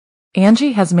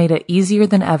Angie has made it easier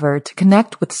than ever to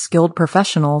connect with skilled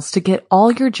professionals to get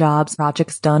all your jobs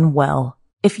projects done well.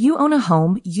 If you own a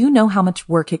home, you know how much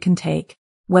work it can take,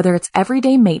 whether it's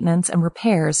everyday maintenance and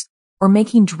repairs or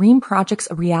making dream projects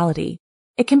a reality.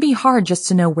 It can be hard just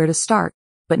to know where to start,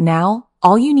 but now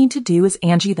all you need to do is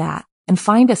Angie that and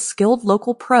find a skilled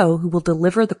local pro who will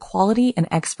deliver the quality and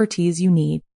expertise you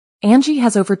need. Angie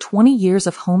has over 20 years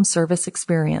of home service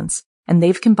experience, and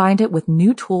they've combined it with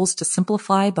new tools to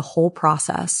simplify the whole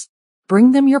process.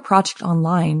 Bring them your project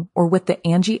online or with the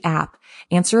Angie app,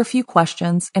 answer a few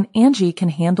questions, and Angie can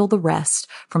handle the rest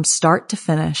from start to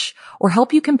finish, or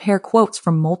help you compare quotes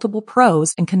from multiple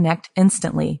pros and connect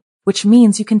instantly, which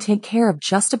means you can take care of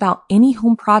just about any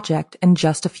home project in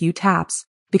just a few taps.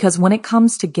 Because when it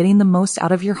comes to getting the most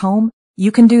out of your home,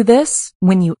 you can do this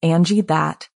when you Angie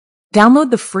that.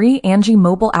 Download the free Angie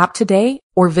mobile app today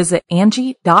or visit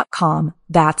Angie.com.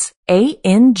 That's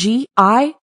ANGI.com.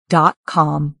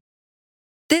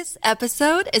 This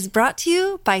episode is brought to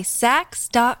you by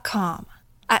Sax.com.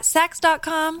 At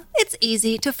Sax.com, it's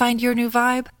easy to find your new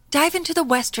vibe. Dive into the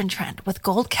Western trend with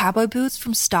gold cowboy boots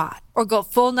from Stott, or go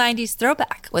full 90s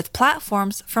throwback with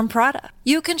platforms from Prada.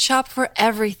 You can shop for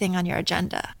everything on your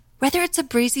agenda, whether it's a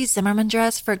breezy Zimmermann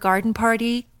dress for a garden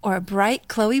party or a bright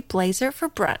Chloe blazer for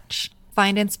brunch.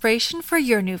 Find inspiration for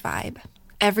your new vibe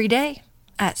every day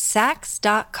at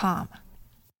Sax.com.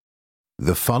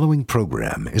 The following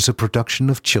program is a production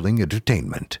of Chilling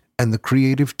Entertainment and the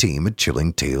creative team at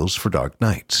Chilling Tales for Dark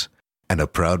Nights, and a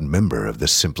proud member of the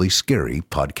Simply Scary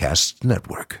Podcasts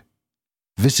Network.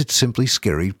 Visit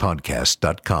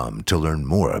simplyscarypodcast.com to learn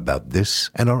more about this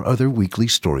and our other weekly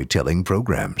storytelling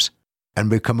programs, and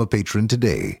become a patron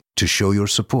today to show your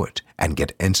support and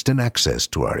get instant access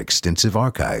to our extensive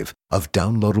archive of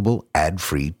downloadable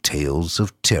ad-free tales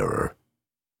of terror.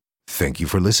 Thank you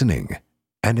for listening,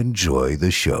 and enjoy the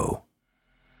show.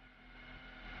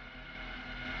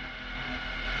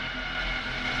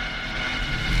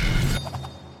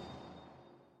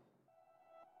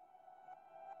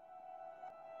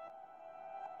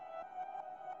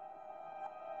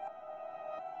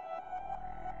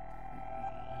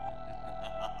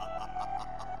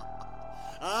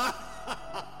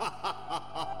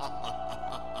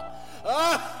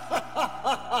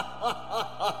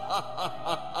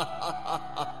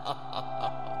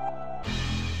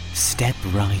 Step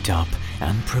right up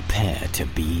and prepare to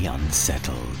be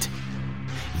unsettled.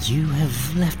 You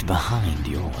have left behind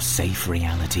your safe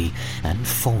reality and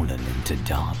fallen into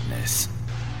darkness.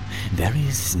 There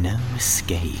is no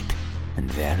escape, and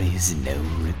there is no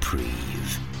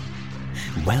reprieve.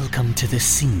 Welcome to the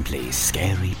Simply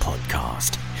Scary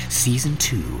Podcast, Season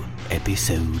 2,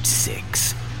 Episode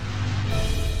 6.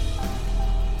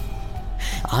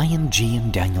 I am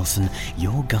GM Danielson,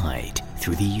 your guide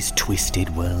through these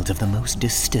twisted worlds of the most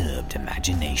disturbed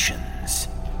imaginations.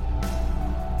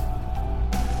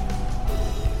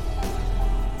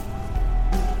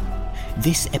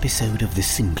 This episode of the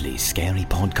Simply Scary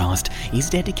Podcast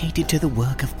is dedicated to the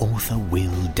work of author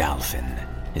Will Dalfin,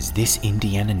 as this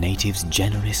Indiana native's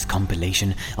generous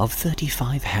compilation of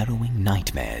 35 harrowing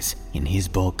nightmares in his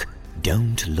book,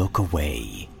 Don't Look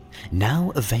Away,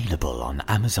 now available on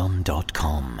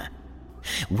Amazon.com.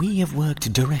 We have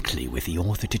worked directly with the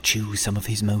author to choose some of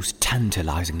his most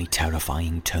tantalizingly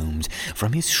terrifying tomes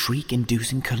from his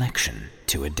shriek-inducing collection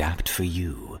to adapt for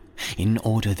you, in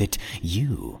order that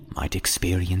you might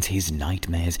experience his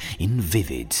nightmares in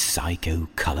vivid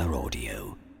psycho-color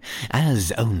audio,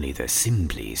 as only the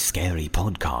Simply Scary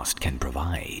Podcast can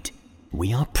provide.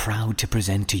 We are proud to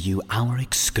present to you our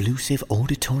exclusive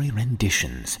auditory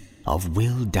renditions of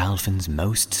Will Dalfin's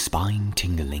most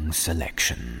spine-tingling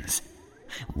selections.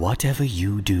 Whatever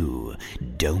you do,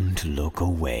 don't look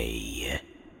away.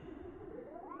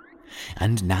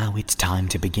 And now it's time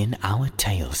to begin our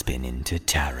tailspin into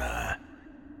terror.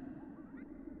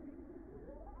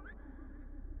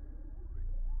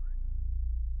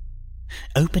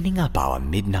 Opening up our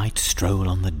midnight stroll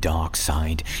on the dark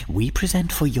side, we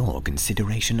present for your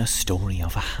consideration a story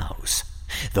of a house.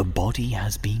 The body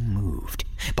has been moved,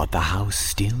 but the house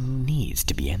still needs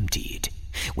to be emptied.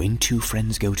 When two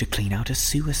friends go to clean out a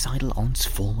suicidal aunt's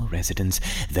former residence,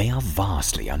 they are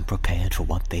vastly unprepared for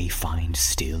what they find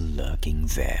still lurking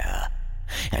there.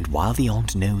 And while the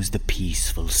aunt knows the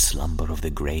peaceful slumber of the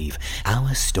grave,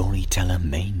 our storyteller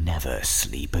may never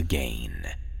sleep again.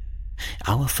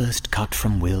 Our first cut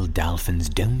from Will Dalfin's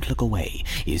Don't Look Away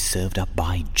is served up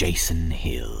by Jason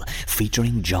Hill,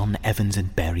 featuring John Evans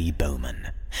and Barry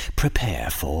Bowman. Prepare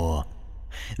for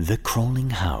The Crawling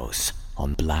House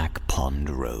on Black Pond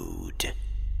Road.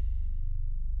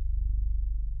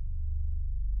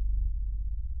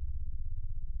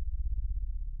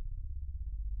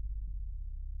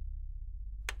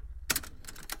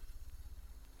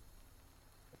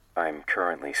 I'm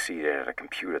currently seated at a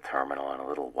computer terminal in a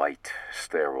little white,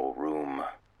 sterile room.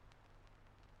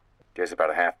 There's about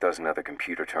a half dozen other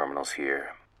computer terminals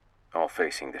here, all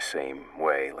facing the same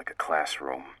way, like a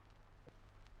classroom.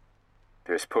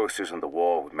 There's posters on the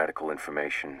wall with medical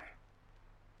information.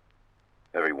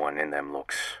 Everyone in them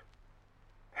looks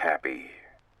happy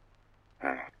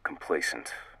and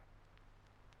complacent.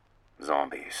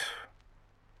 Zombies.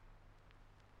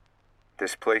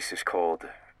 This place is called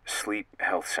Sleep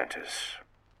Health Centers,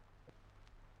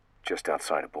 just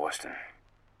outside of Boston.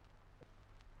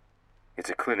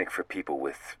 It's a clinic for people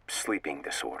with sleeping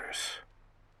disorders.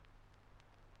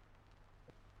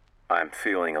 I'm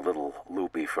feeling a little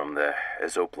loopy from the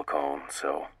azoplicone,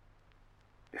 so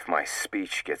if my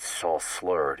speech gets all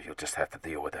slurred, you'll just have to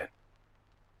deal with it.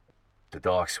 The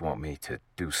docs want me to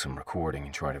do some recording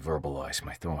and try to verbalize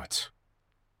my thoughts.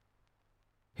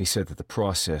 He said that the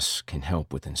process can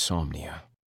help with insomnia.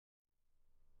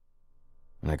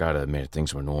 And I gotta admit, if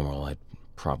things were normal, I'd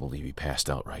probably be passed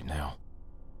out right now.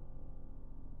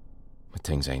 But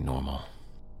things ain't normal.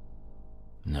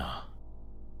 Nah.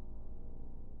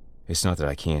 It's not that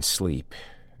I can't sleep.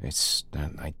 It's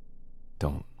that I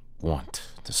don't want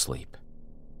to sleep.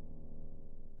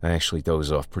 I actually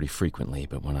doze off pretty frequently,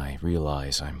 but when I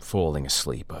realize I'm falling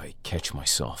asleep, I catch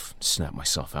myself, snap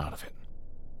myself out of it.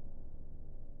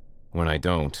 When I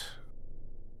don't,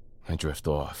 I drift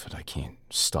off and I can't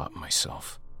stop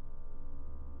myself.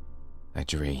 I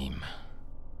dream.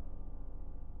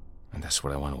 And that's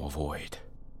what I want to avoid.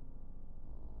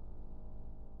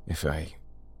 If I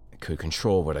could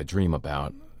control what I dream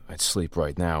about, I'd sleep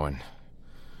right now and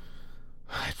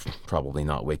I'd probably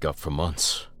not wake up for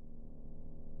months.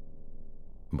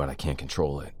 But I can't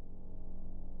control it.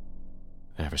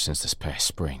 Ever since this past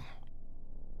spring.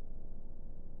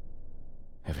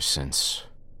 Ever since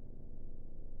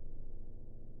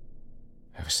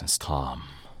Tom.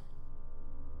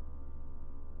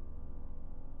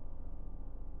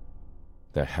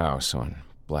 That house on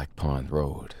Black Pond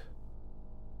Road.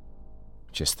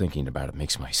 Just thinking about it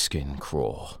makes my skin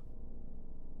crawl.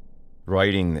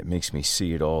 Writing that makes me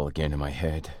see it all again in my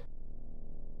head.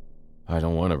 I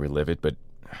don't want to relive it, but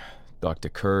Dr.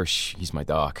 Kirsch, he's my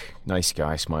doc. Nice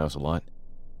guy, smiles a lot.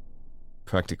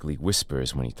 Practically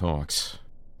whispers when he talks.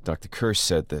 Dr. Kirsch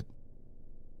said that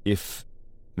if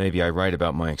maybe I write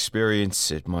about my experience,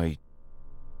 it might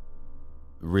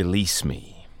release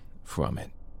me from it,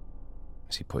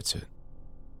 as he puts it.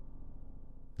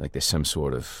 Like there's some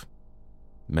sort of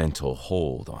mental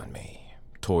hold on me,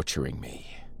 torturing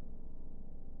me.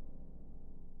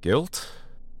 Guilt?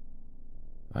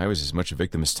 I was as much a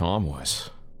victim as Tom was.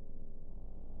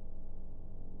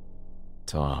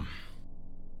 Tom.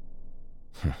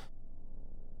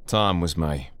 Tom was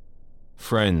my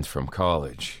friend from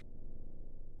college.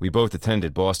 We both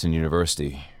attended Boston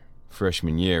University.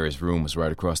 Freshman year, his room was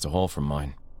right across the hall from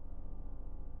mine.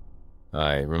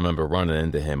 I remember running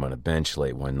into him on a bench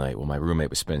late one night while my roommate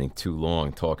was spending too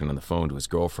long talking on the phone to his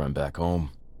girlfriend back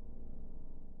home.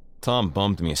 Tom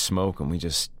bummed me a smoke and we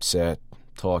just sat,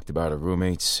 talked about our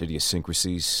roommates'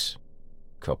 idiosyncrasies.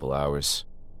 Couple hours.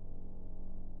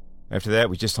 After that,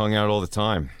 we just hung out all the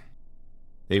time.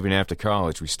 Even after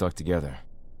college, we stuck together.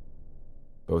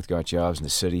 Both got jobs in the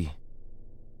city.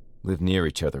 Lived near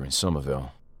each other in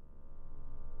Somerville.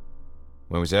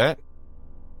 When was that?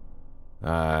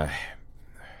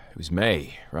 It was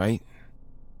May, right?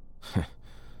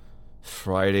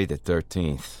 Friday the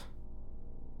 13th.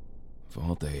 Of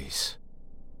all days.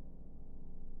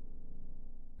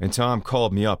 And Tom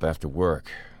called me up after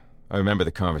work. I remember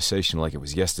the conversation like it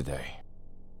was yesterday.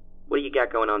 What do you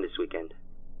got going on this weekend?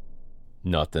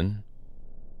 Nothing.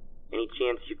 Any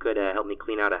chance you could help me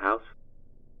clean out a house?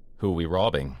 Who are we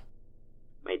robbing?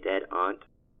 My dead aunt.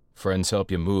 Friends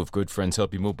help you move, good friends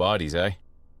help you move bodies, eh?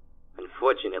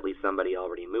 Unfortunately, somebody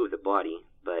already moved the body,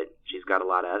 but she's got a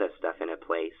lot of other stuff in her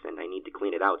place, and I need to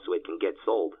clean it out so it can get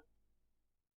sold.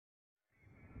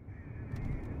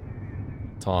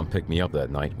 Tom picked me up that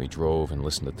night. We drove and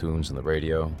listened to tunes on the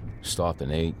radio, stopped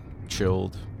and ate,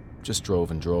 chilled, just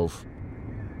drove and drove.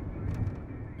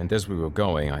 And as we were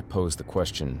going, I posed the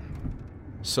question,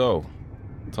 "So,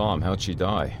 Tom, how'd she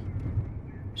die?"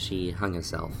 She hung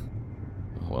herself.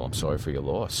 Well, I'm sorry for your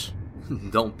loss.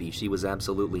 Don't be, she was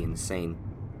absolutely insane.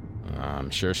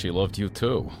 I'm sure she loved you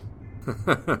too.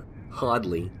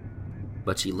 Hardly.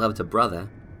 But she loved her brother,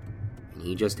 and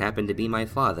he just happened to be my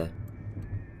father.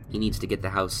 He needs to get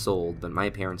the house sold, but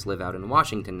my parents live out in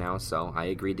Washington now, so I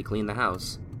agreed to clean the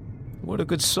house. What a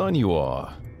good son you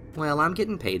are. Well, I'm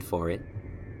getting paid for it.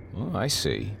 Oh, I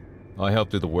see. I help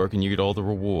do the work and you get all the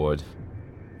reward.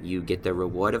 You get the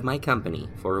reward of my company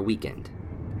for a weekend.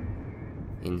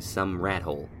 in some rat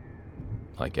hole.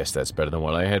 I guess that's better than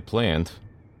what I had planned.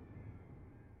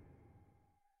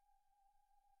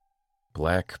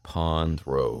 Black Pond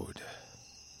Road.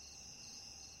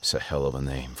 It's a hell of a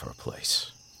name for a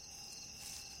place.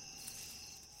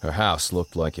 Her house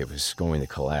looked like it was going to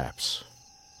collapse.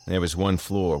 There was one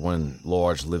floor, one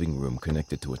large living room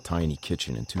connected to a tiny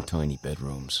kitchen and 2 tiny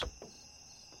bedrooms.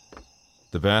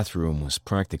 The bathroom was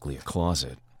practically a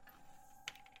closet.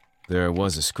 There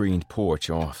was a screened porch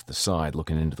off the side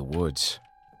looking into the woods.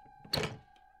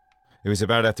 It was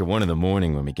about after 1 a.m.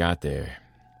 when we got there.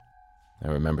 I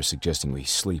remember suggesting we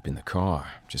sleep in the car,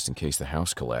 just in case the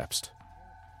house collapsed.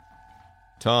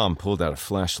 Tom pulled out a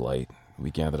flashlight.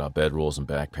 We gathered our bedrolls and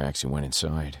backpacks and went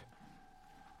inside.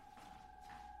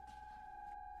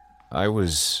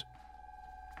 Then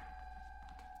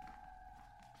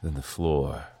the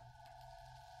floor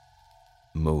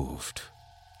moved.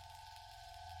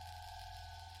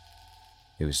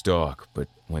 It was dark, but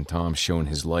when Tom shone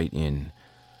his light in,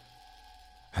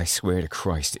 I swear to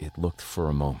Christ, it looked for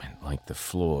a moment like the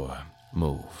floor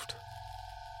moved.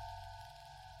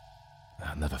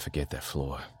 I'll never forget that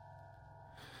floor.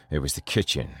 It was the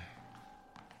kitchen.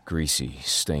 Greasy,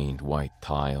 stained white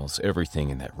tiles. Everything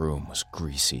in that room was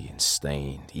greasy and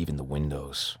stained, even the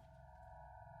windows.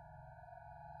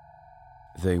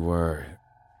 They were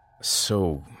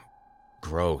so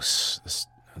gross.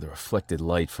 The reflected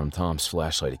light from Tom's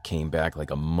flashlight, it came back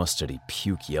like a mustardy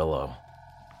puke yellow.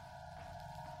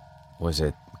 Was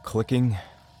it clicking?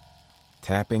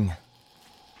 Tapping?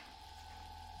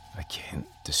 I can't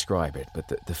describe it, but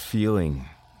the feeling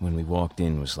when we walked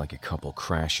in was like a couple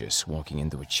crashes walking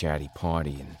into a chatty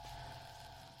party and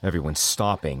everyone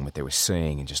stopping what they were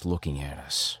saying and just looking at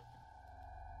us.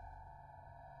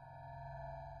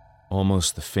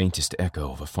 Almost the faintest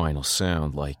echo of a final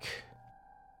sound, like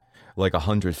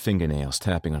 100 fingernails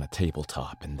tapping on a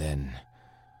tabletop, and then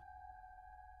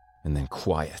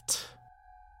quiet.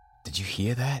 Did you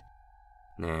hear that?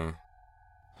 Nah.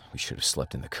 We should have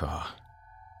slept in the car.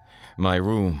 My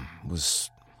room was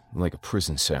like a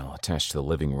prison cell attached to the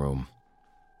living room.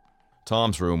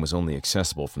 Tom's room was only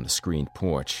accessible from the screened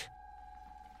porch.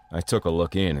 I took a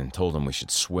look in and told him we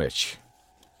should switch.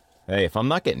 Hey, if I'm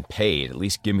not getting paid, at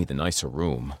least give me the nicer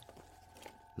room.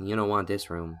 You don't want this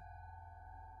room.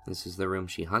 This is the room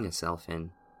she hung herself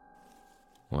in.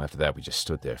 Well, after that, we just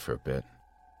stood there for a bit.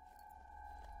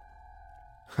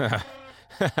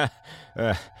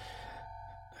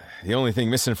 The only thing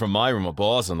missing from my room are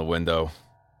bars on the window.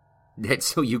 That's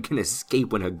so you can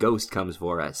escape when a ghost comes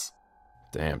for us.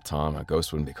 Damn, Tom, a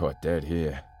ghost wouldn't be caught dead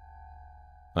here.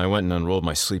 I went and unrolled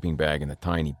my sleeping bag in the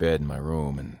tiny bed in my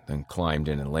room and then climbed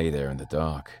in and lay there in the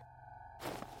dark.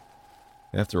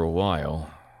 After a while,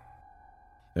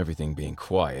 everything being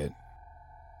quiet,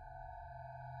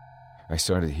 I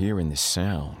started hearing this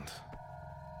sound.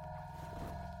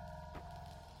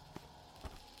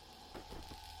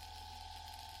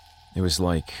 It was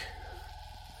like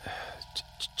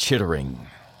chittering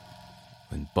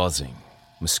and buzzing.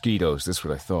 Mosquitoes, that's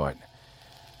what I thought.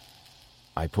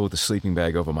 I pulled the sleeping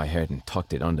bag over my head and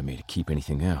tucked it under me to keep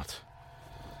anything out.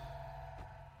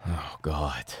 Oh,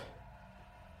 God.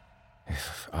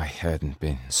 If I hadn't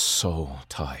been so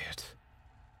tired.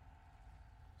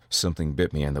 Something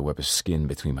bit me on the web of skin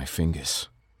between my fingers.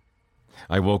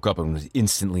 I woke up and was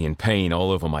instantly in pain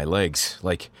all over my legs,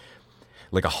 like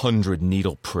 100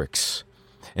 needle pricks.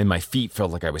 And my feet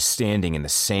felt like I was standing in the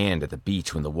sand at the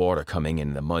beach when the water coming in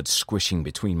and the mud squishing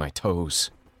between my toes.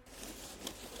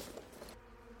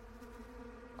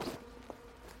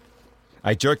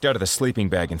 I jerked out of the sleeping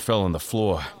bag and fell on the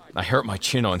floor. I hurt my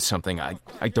chin on something. I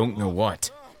don't know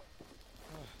what.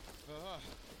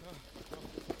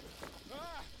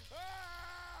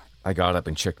 I got up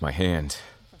and checked my hand.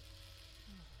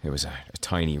 It was a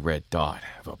tiny red dot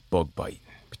of a bug bite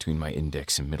between my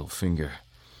index and middle finger.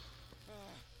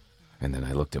 And then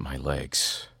I looked at my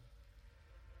legs.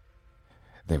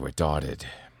 They were dotted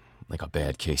like a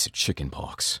bad case of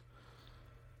chickenpox.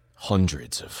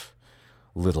 Hundreds of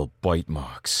little bite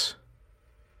marks.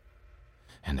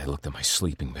 And I looked at my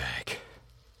sleeping bag.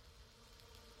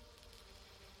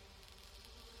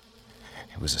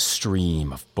 It was a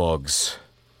stream of bugs,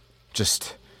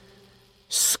 just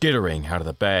skittering out of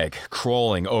the bag,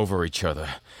 crawling over each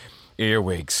other.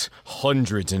 Earwigs,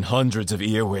 hundreds and hundreds of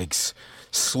earwigs,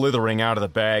 slithering out of the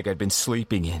bag I'd been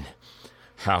sleeping in.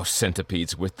 House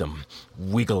centipedes with them,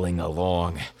 wiggling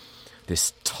along.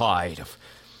 This tide of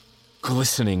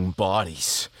glistening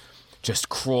bodies, just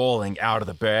crawling out of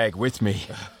the bag with me.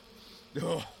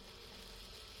 I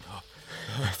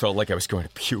felt like I was going to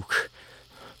puke.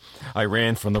 I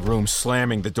ran from the room,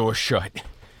 slamming the door shut.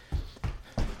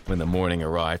 When the morning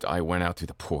arrived, I went out through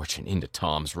the porch and into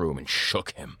Tom's room and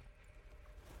shook him.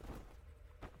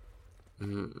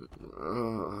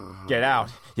 Get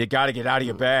out. You gotta get out of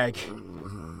your bag.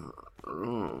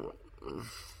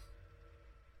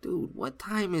 Dude, what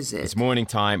time is it? It's morning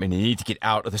time, and you need to get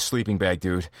out of the sleeping bag,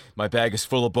 dude. My bag is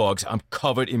full of bugs. I'm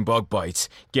covered in bug bites.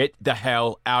 Get the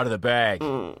hell out of the bag.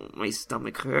 Oh, my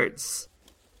stomach hurts.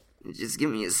 Just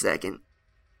give me a second.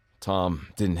 Tom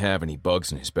didn't have any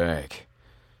bugs in his bag.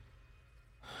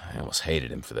 I almost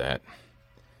hated him for that.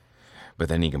 But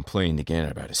then he complained again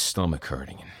about his stomach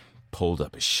hurting and pulled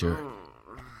up his shirt.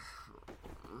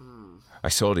 I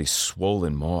saw these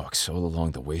swollen marks all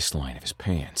along the waistline of his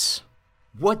pants.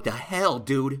 What the hell,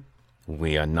 dude?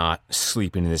 We are not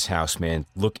sleeping in this house, man.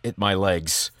 Look at my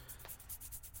legs.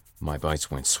 My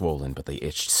bites weren't swollen, but they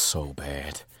itched so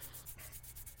bad.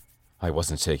 I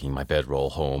wasn't taking my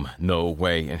bedroll home. No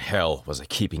way in hell was I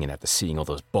keeping it after seeing all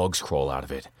those bugs crawl out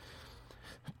of it.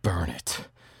 Burn it.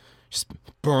 Just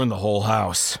burn the whole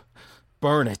house.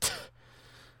 Burn it.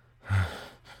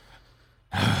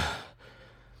 And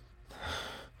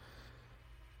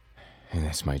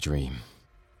that's my dream.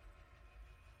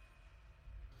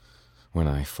 When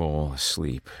I fall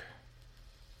asleep,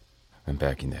 I'm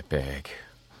back in that bag,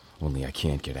 only I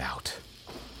can't get out.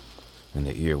 And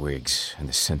the earwigs and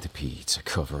the centipedes are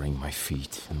covering my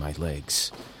feet and my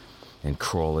legs, and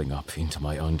crawling up into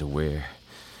my underwear,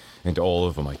 and all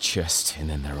over my chest, and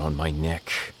then they're on my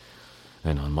neck,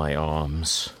 and on my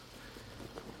arms,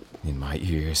 in my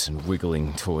ears, and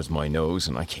wiggling towards my nose,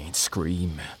 and I can't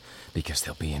scream, because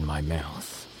they'll be in my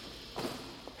mouth.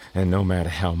 And no matter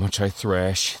how much I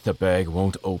thrash, the bag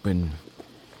won't open,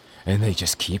 and they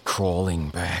just keep crawling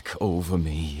back over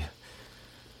me.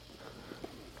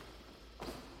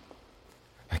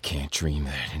 I can't dream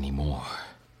that anymore.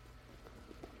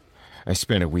 I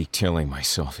spent a week telling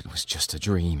myself it was just a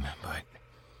dream, but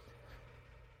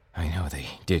I know they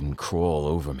didn't crawl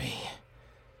over me.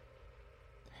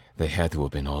 They had to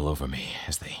have been all over me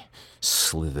as they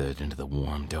slithered into the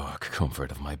warm, dark comfort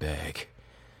of my bag.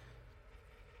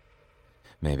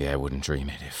 Maybe I wouldn't dream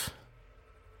it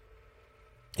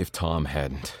if Tom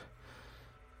hadn't.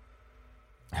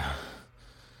 I'm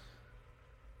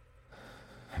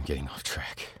getting off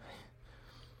track.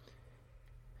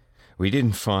 We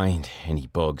didn't find any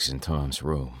bugs in Tom's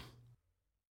room.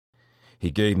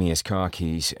 He gave me his car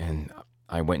keys, and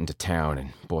I went into town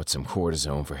and bought some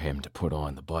cortisone for him to put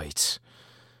on the bites.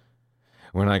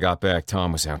 When I got back,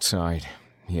 Tom was outside.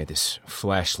 He had this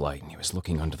flashlight, and he was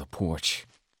looking under the porch.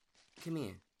 Come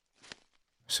here.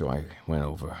 So I went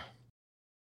over.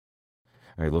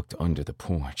 I looked under the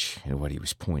porch at what he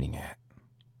was pointing at.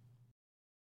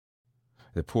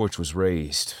 The porch was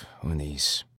raised on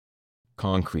these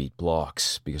concrete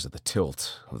blocks because of the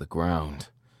tilt of the ground.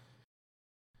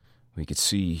 We could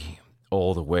see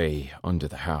all the way under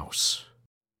the house.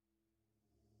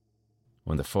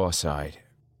 On the far side,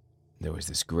 there was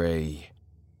this gray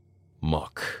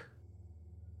muck.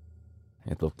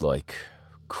 It looked like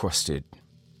crusted,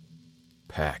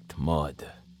 packed mud.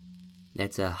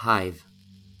 That's a hive.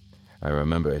 I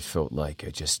remember it felt like I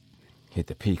just hit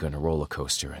the peak on a roller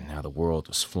coaster and now the world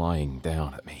was flying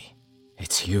down at me.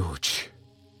 It's huge.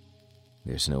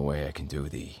 There's no way I can do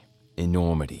the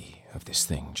enormity of this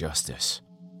thing justice.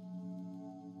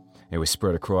 It was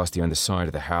spread across the underside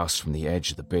of the house from the edge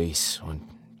of the base on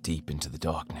deep into the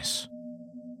darkness.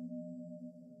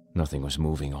 Nothing was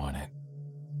moving on it.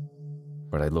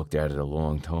 But I looked at it a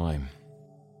long time.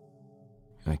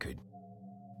 I could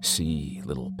see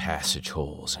little passage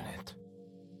holes in it.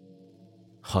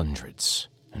 Hundreds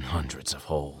and hundreds of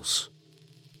holes.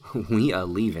 We are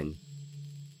leaving.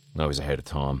 I was ahead of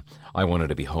Tom. I wanted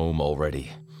to be home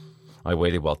already. I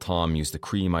waited while Tom used the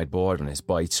cream I'd bought on his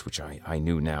bites, which I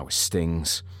knew now was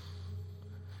stings.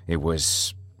 It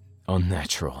was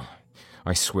unnatural.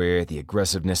 I swear, the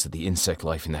aggressiveness of the insect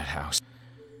life in that house.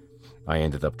 I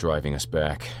ended up driving us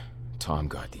back. Tom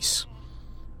got these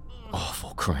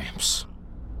awful cramps.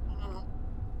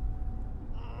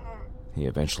 He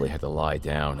eventually had to lie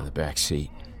down in the back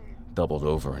seat, doubled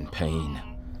over in pain.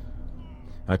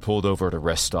 I pulled over at a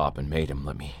rest stop and made him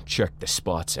let me check the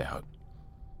spots out.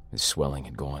 His swelling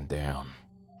had gone down,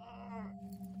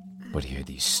 but he had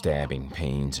these stabbing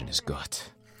pains in his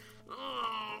gut.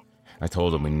 I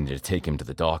told him we needed to take him to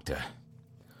the doctor.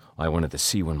 I wanted to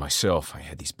see one myself. I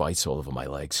had these bites all over my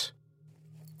legs.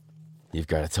 You've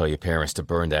got to tell your parents to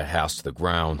burn that house to the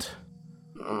ground.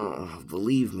 Oh,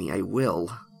 believe me, I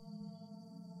will.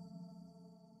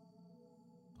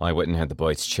 I went and had the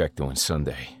bites checked on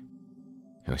Sunday.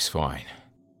 It was fine.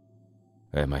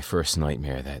 I had my first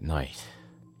nightmare that night.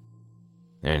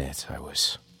 In it, I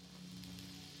was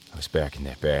I was back in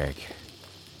that bag.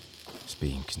 I was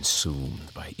being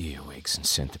consumed by earwigs and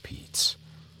centipedes.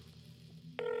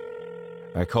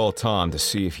 I called Tom to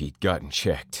see if he'd gotten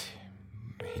checked.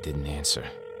 He didn't answer.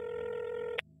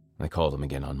 I called him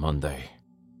again on Monday.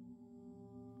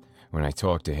 When I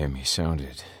talked to him, he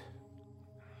sounded,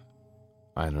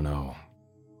 I don't know,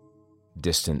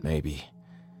 distant maybe.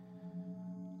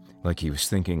 Like he was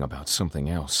thinking about something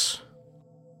else.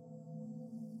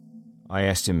 I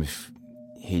asked him if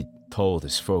he'd told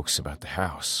his folks about the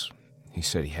house. He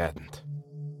said he hadn't.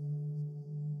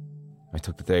 I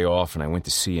took the day off and I went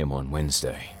to see him on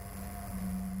Wednesday.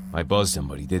 I buzzed him,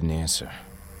 but he didn't answer.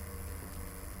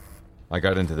 I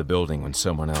got into the building when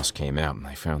someone else came out and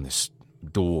I found this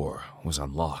door was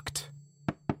unlocked.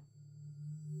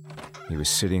 He was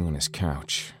sitting on his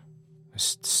couch,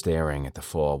 just staring at the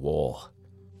far wall.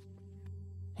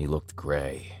 He looked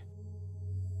gray.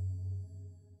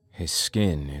 His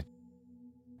skin, it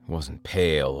wasn't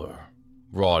pale or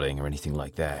rotting or anything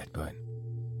like that, but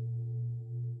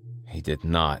he did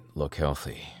not look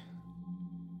healthy.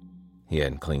 He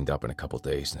hadn't cleaned up in a couple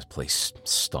days and his place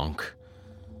stunk.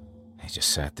 He just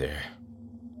sat there.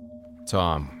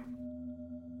 Tom,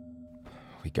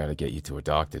 we gotta get you to a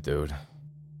doctor, dude.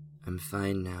 I'm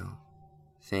fine now.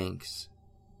 Thanks.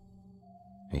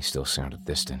 He still sounded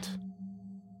distant.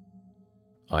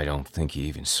 I don't think he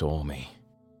even saw me.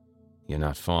 You're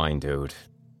not fine, dude.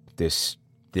 This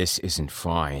isn't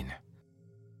fine.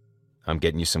 I'm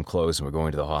getting you some clothes and we're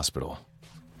going to the hospital.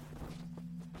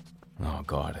 Oh,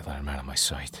 God, I let him out of my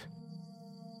sight.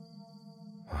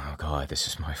 Oh, God, this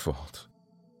is my fault.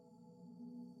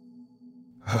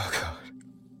 Oh, God.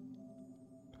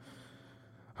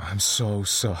 I'm so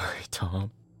sorry,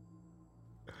 Tom.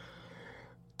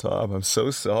 Tom, I'm so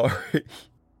sorry.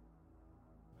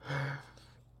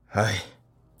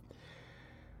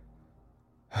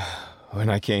 When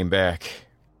I came back,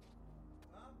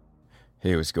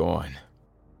 he was gone,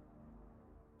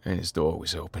 and his door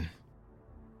was open.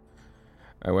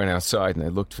 I went outside and I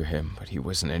looked for him, but he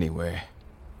wasn't anywhere.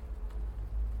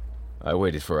 I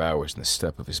waited for hours on the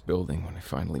step of his building when I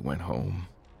finally went home.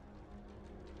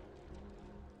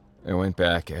 I went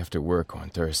back after work on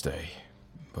Thursday,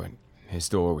 but his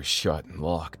door was shut and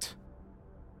locked.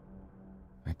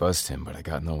 I buzzed him, but I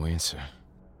got no answer.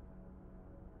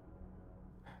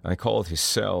 I called his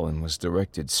cell and was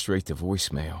directed straight to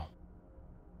voicemail.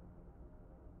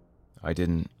 I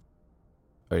didn't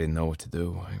know what to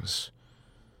do. I was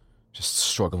just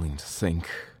struggling to think.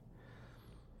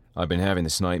 I've been having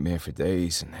this nightmare for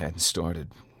days and hadn't started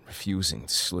refusing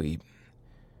to sleep.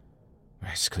 I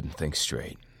just couldn't think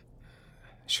straight.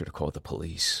 I should have called the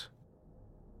police.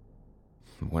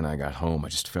 When I got home, I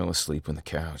just fell asleep on the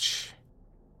couch.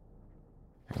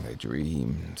 And I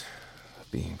dreamed of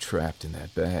being trapped in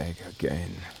that bag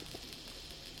again.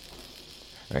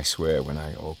 I swear, when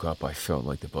I woke up, I felt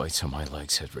like the bites on my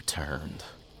legs had returned.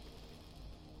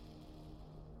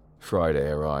 Friday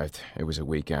arrived. It was a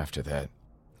week after that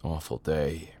awful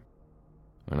day,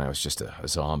 when I was just a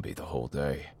zombie the whole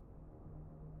day.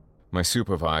 My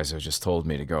supervisor just told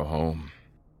me to go home.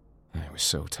 I was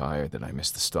so tired that I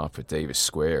missed the stop at Davis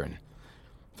Square and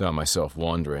found myself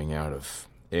wandering out of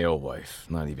Alewife,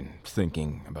 not even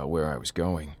thinking about where I was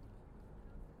going.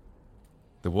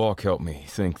 The walk helped me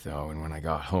think, though, and when I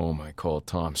got home, I called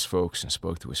Tom's folks and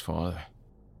spoke to his father.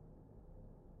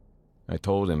 I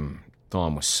told him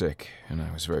Tom was sick, and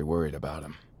I was very worried about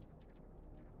him.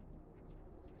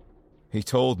 He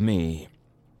told me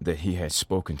that he had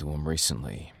spoken to him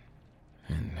recently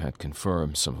and had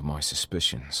confirmed some of my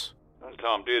suspicions.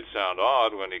 Tom did sound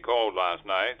odd when he called last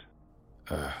night.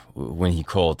 When he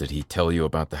called, did he tell you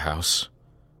about the house?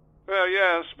 Well,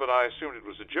 yes, but I assumed it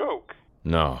was a joke.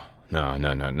 No,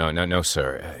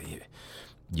 sir.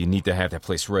 You need to have that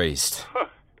place raised.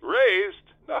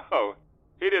 Raised? No.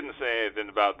 He didn't say anything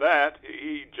about that.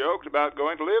 He joked about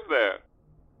going to live there.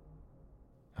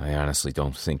 I honestly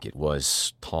don't think it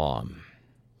was Tom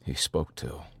he spoke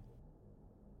to.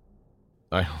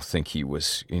 I don't think he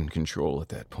was in control at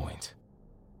that point.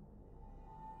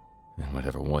 And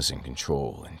whatever was in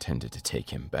control intended to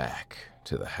take him back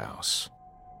to the house.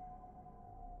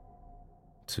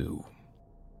 To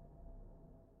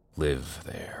live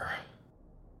there.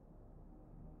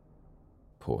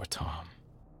 Poor Tom.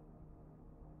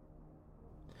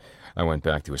 I went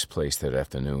back to his place that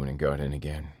afternoon and got in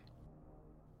again.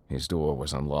 His door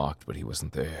was unlocked, but he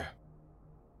wasn't there.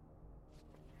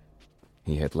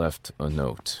 He had left a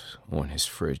note on his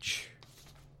fridge.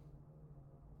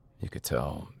 You could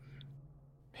tell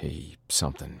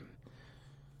something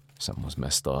was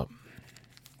messed up.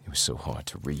 It was so hard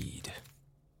to read.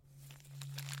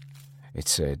 It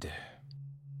said,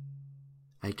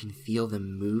 I can feel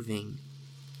them moving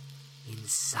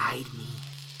inside me.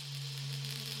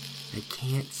 I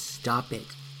can't stop it.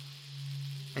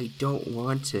 I don't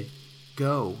want to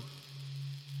go.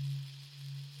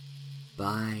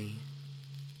 Bye.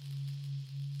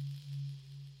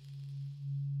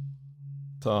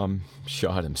 Tom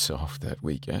shot himself that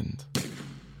weekend.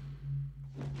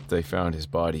 They found his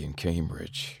body in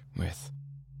Cambridge with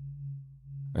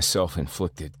a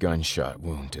self-inflicted gunshot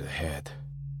wound to the head.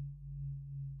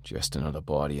 Just another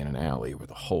body in an alley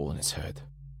with a hole in his head.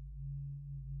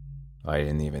 I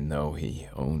didn't even know he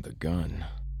owned a gun.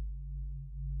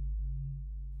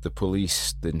 The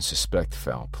police didn't suspect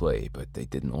foul play, but they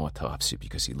did an autopsy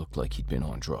because he looked like he'd been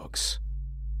on drugs.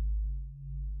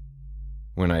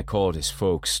 When I called his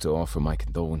folks to offer my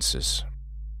condolences,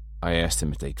 I asked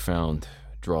them if they'd found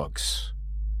drugs.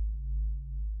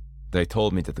 They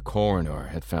told me that the coroner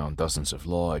had found dozens of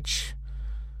large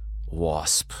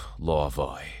wasp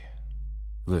larvae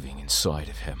living inside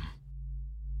of him.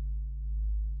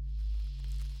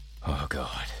 Oh,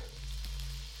 God.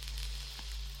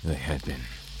 They had been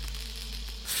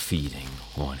feeding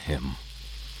on him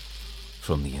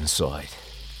from the inside,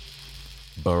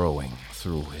 burrowing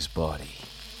through his body.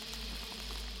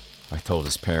 I told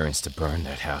his parents to burn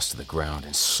that house to the ground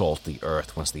and salt the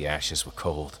earth once the ashes were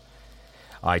cold.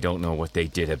 I don't know what they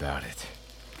did about it.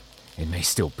 It may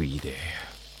still be there,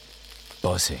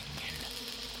 buzzing and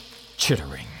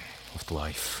chittering with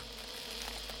life.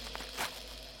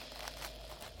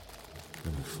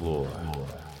 And the floor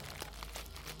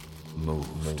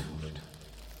moved.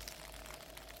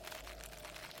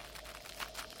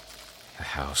 The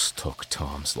house took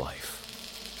Tom's life.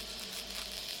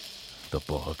 The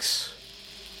bugs.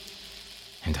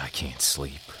 And I can't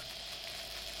sleep.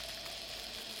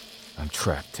 I'm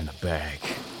trapped in a bag.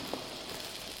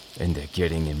 And they're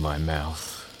getting in my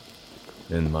mouth.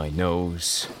 And my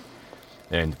nose.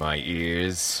 And my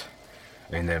ears.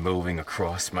 And they're moving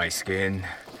across my skin.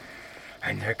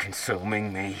 And they're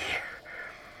consuming me.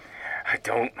 I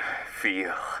don't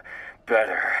feel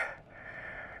better.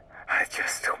 I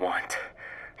just want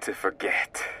to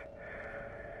forget.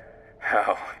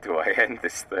 How do I end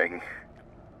this thing?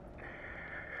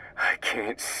 I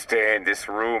can't stand this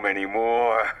room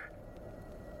anymore.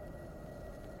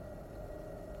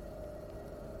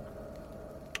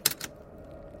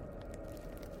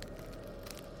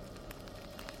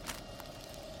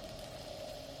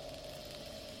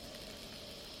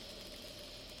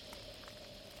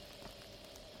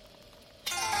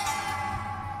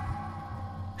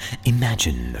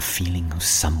 Imagine the feeling of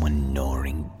someone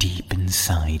gnawing deep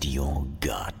inside your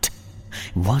gut.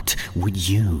 What would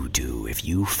you do if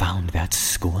you found that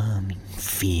squirming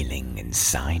feeling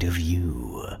inside of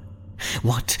you?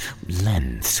 What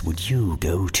lengths would you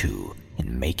go to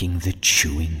in making the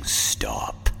chewing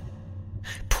stop?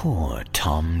 Poor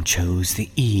Tom chose the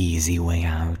easy way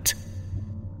out.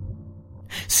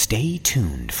 Stay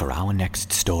tuned for our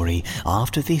next story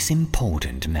after this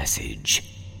important message.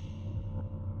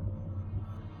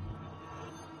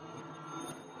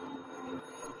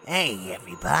 Hey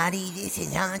everybody, this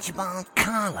is Archibald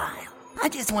Carlyle. I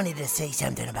just wanted to say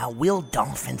something about Will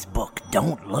Dolphin's book,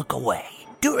 Don't Look Away.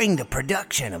 During the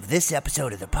production of this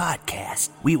episode of the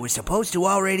podcast, we were supposed to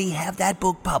already have that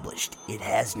book published. It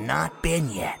has not been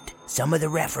yet. Some of the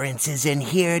references in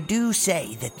here do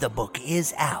say that the book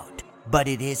is out, but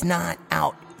it is not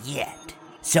out yet.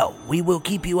 So we will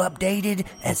keep you updated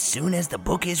as soon as the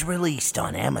book is released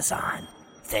on Amazon.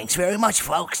 Thanks very much,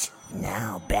 folks.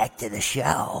 Now back to the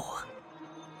show.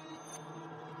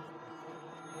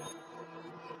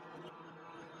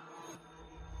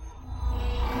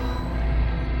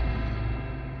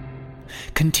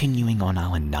 Continuing on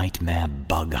our nightmare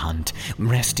bug hunt,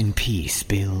 rest in peace,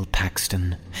 Bill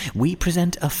Paxton, we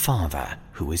present a father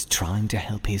who is trying to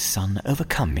help his son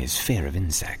overcome his fear of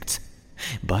insects.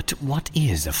 But what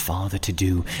is a father to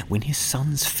do when his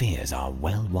son's fears are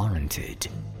well warranted?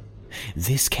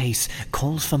 This case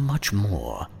calls for much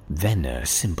more than a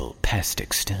simple pest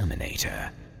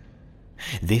exterminator.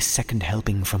 This second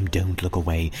helping from Don't Look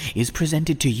Away is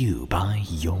presented to you by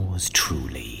yours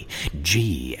truly,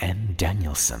 G.M.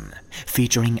 Danielson,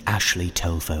 featuring Ashley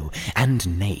Tolfo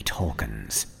and Nate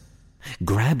Hawkins.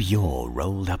 Grab your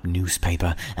rolled-up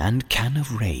newspaper and can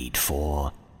of Raid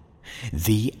for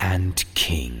The Ant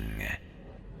King.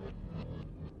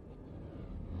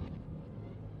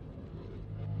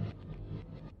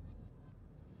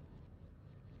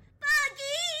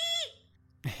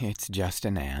 It's just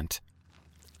an ant.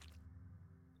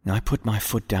 I put my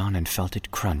foot down and felt it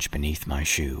crunch beneath my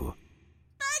shoe.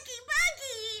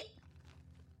 Buggy!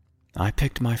 I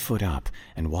picked my foot up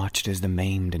and watched as the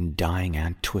maimed and dying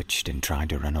ant twitched and tried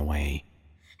to run away.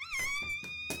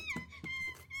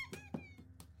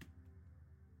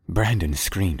 Brandon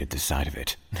screamed at the sight of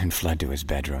it and fled to his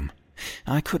bedroom.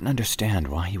 I couldn't understand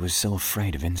why he was so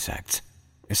afraid of insects,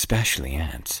 especially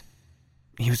ants.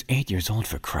 He was 8 years old,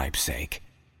 for cripe's sake.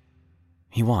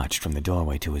 He watched from the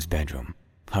doorway to his bedroom,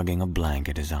 hugging a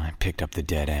blanket as I picked up the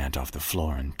dead ant off the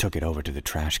floor and took it over to the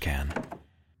trash can.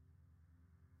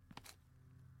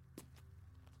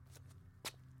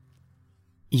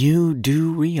 You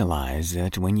do realize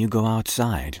that when you go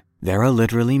outside, there are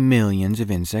literally millions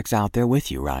of insects out there with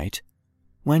you, right?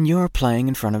 When you're playing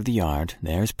in front of the yard,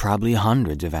 there's probably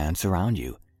hundreds of ants around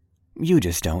you. You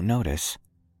just don't notice.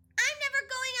 I'm never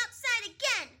going outside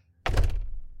again!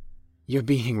 You're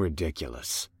being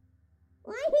ridiculous.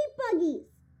 I hate buggies.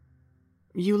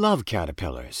 You love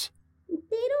caterpillars.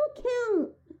 They don't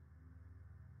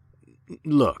count.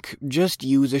 Look, just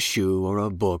use a shoe or a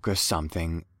book or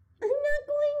something. I'm not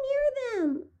going near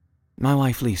them. My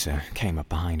wife Lisa came up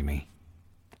behind me.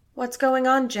 What's going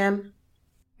on, Jim?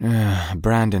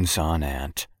 Brandon saw an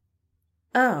ant.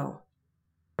 Oh.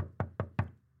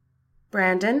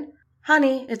 Brandon,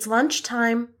 honey, it's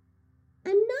lunchtime.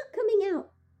 I'm not coming out.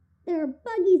 There are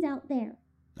buggies out there.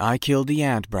 I killed the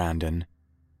ant, Brandon.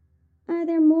 Are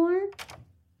there more?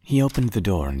 He opened the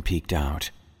door and peeked out.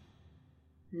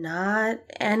 Not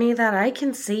any that I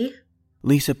can see.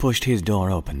 Lisa pushed his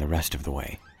door open the rest of the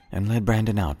way and led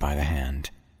Brandon out by the hand.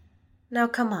 Now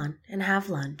come on and have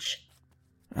lunch.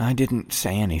 I didn't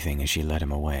say anything as she led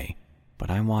him away, but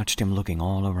I watched him looking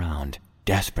all around,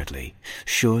 desperately,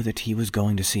 sure that he was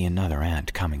going to see another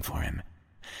ant coming for him.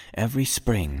 Every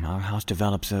spring, our house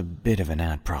develops a bit of an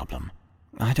ant problem.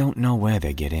 I don't know where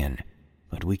they get in,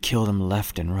 but we kill them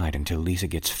left and right until Lisa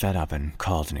gets fed up and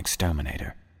calls an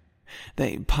exterminator.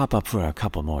 They pop up for a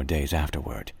couple more days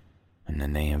afterward, and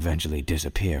then they eventually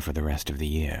disappear for the rest of the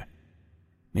year.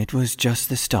 It was just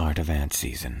the start of ant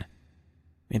season.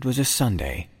 It was a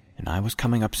Sunday, and I was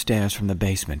coming upstairs from the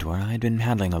basement where I had been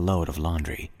handling a load of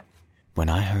laundry, when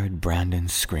I heard Brandon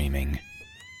screaming.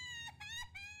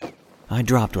 I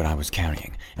dropped what I was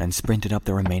carrying and sprinted up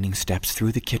the remaining steps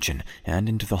through the kitchen and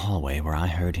into the hallway where I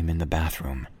heard him in the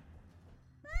bathroom.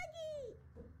 Buggy!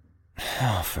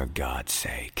 Oh, for God's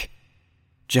sake.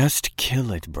 Just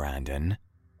kill it, Brandon.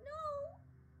 No!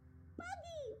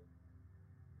 Buggy!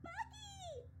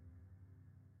 Buggy!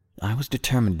 I was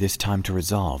determined this time to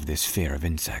resolve this fear of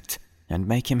insects and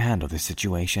make him handle the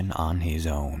situation on his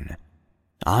own.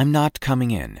 I'm not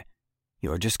coming in.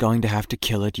 You're just going to have to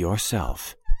kill it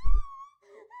yourself.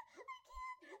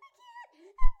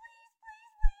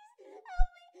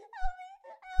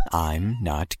 I'm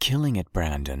not killing it,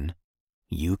 Brandon.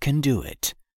 You can do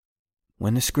it.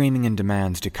 When the screaming and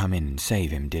demands to come in and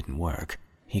save him didn't work,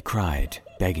 he cried,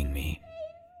 begging me.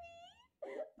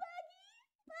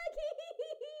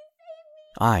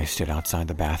 I stood outside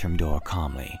the bathroom door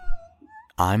calmly.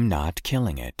 I'm not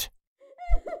killing it.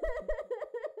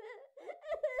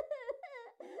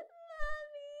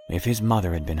 If his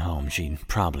mother had been home, she'd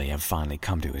probably have finally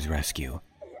come to his rescue.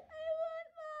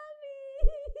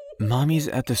 Mommy's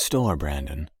at the store,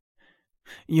 Brandon.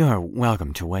 You're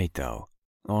welcome to wait, though.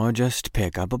 Or just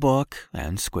pick up a book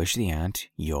and squish the ant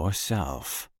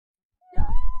yourself.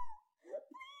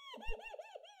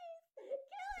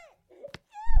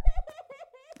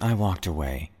 I walked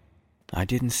away. I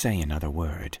didn't say another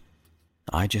word.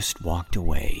 I just walked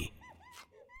away.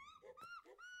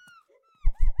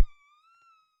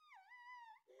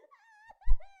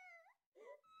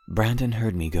 Brandon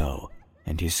heard me go,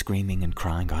 and his screaming and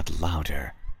crying got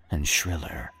louder and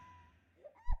shriller.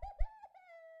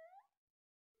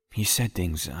 He said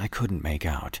things I couldn't make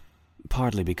out,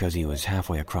 partly because he was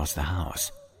halfway across the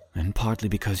house, and partly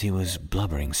because he was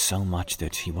blubbering so much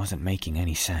that he wasn't making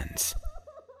any sense.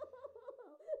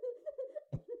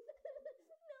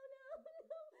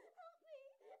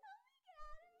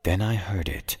 Then I heard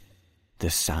it, the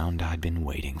sound I'd been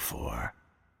waiting for.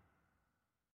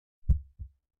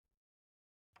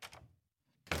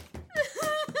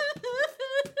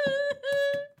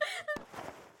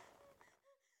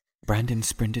 Brandon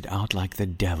sprinted out like the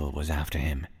devil was after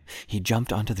him. He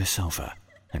jumped onto the sofa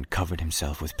and covered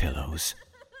himself with pillows.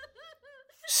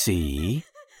 See?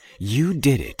 You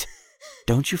did it.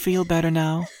 Don't you feel better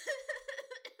now?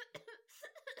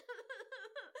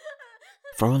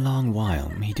 For a long while,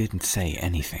 he didn't say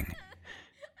anything.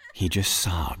 He just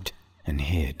sobbed and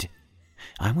hid.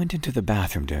 I went into the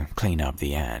bathroom to clean up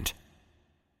the ant.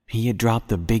 He had dropped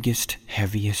the biggest,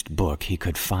 heaviest book he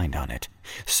could find on it,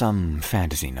 some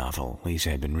fantasy novel Lisa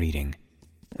had been reading.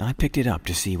 I picked it up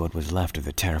to see what was left of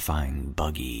the terrifying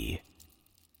buggy.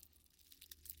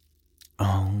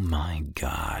 Oh my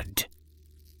God.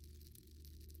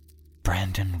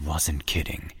 Brandon wasn't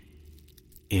kidding.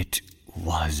 It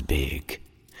was big.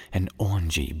 An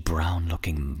orangey,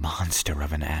 brown-looking monster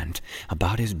of an ant,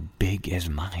 about as big as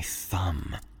my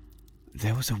thumb.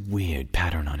 There was a weird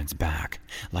pattern on its back,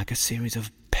 like a series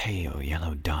of pale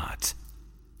yellow dots.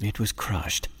 It was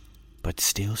crushed, but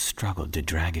still struggled to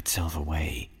drag itself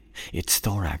away, its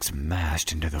thorax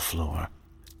mashed into the floor.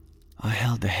 I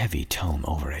held the heavy tome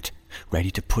over it,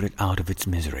 ready to put it out of its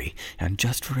misery, and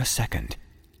just for a second,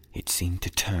 it seemed to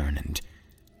turn and...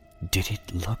 did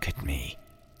it look at me?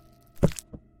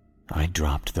 I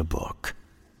dropped the book.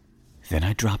 Then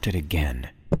I dropped it again,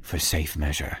 for safe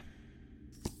measure.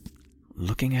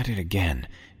 Looking at it again,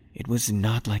 it was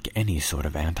not like any sort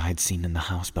of ant I'd seen in the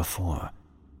house before.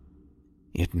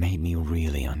 It made me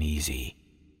really uneasy.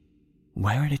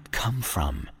 Where had it come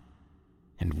from?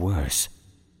 And worse,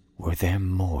 were there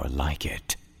more like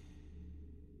it?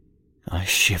 I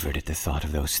shivered at the thought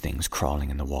of those things crawling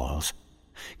in the walls.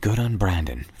 Good on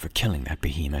Brandon for killing that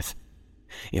behemoth.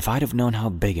 If I'd have known how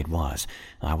big it was,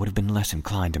 I would have been less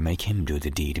inclined to make him do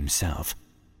the deed himself,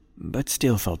 but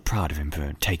still felt proud of him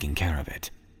for taking care of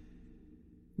it.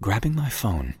 Grabbing my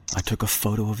phone, I took a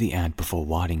photo of the ant before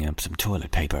wadding up some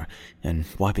toilet paper and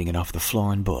wiping it off the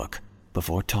floor and book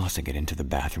before tossing it into the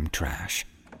bathroom trash.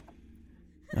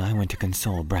 I went to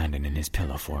console Brandon in his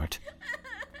pillow fort.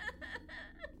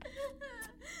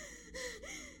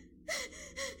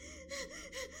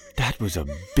 That was a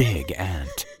big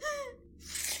ant.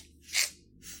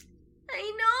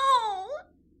 I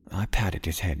know. I patted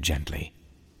his head gently.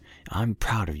 I'm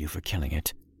proud of you for killing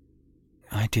it.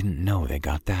 I didn't know they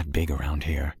got that big around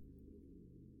here.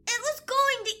 It was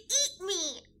going to eat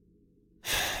me.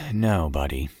 No,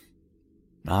 buddy.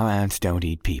 Our ants don't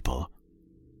eat people.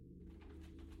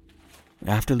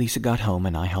 After Lisa got home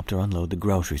and I helped her unload the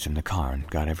groceries from the car and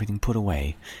got everything put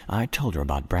away, I told her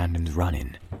about Brandon's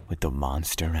run-in with the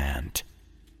monster ant.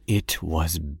 It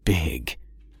was big.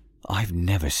 I've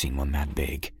never seen one that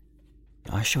big.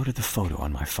 I showed her the photo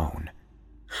on my phone.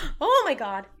 Oh my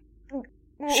God.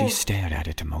 She stared at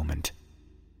it a moment.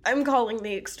 I'm calling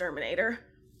the exterminator.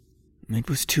 It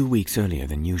was 2 weeks earlier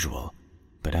than usual,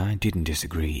 but I didn't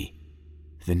disagree.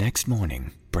 The next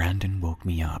morning, Brandon woke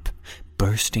me up,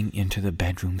 bursting into the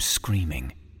bedroom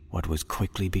screaming what was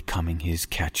quickly becoming his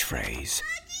catchphrase.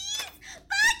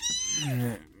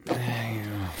 Buggies!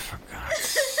 Oh, for God's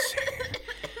sake.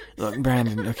 Look,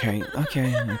 Brandon, okay,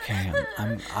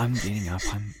 I'm getting up,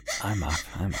 I'm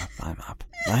up.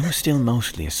 I was still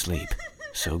mostly asleep,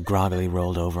 so groggily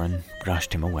rolled over and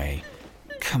brushed him away.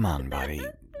 Come on, buddy,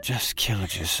 just kill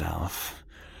it yourself.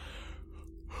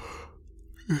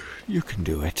 You can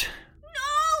do it.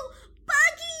 No!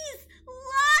 Buggies!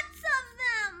 Lots of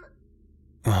them!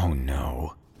 Oh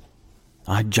no.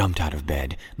 I jumped out of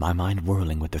bed, my mind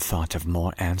whirling with the thoughts of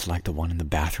more ants like the one in the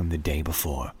bathroom the day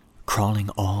before, crawling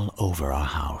all over our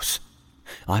house.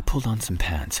 I pulled on some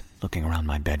pants, looking around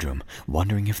my bedroom,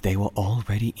 wondering if they were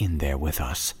already in there with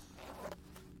us.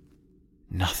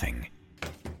 Nothing.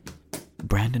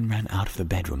 Brandon ran out of the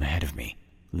bedroom ahead of me,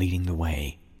 leading the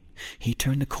way. He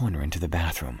turned the corner into the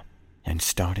bathroom and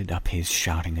started up his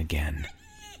shouting again.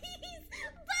 Buggies!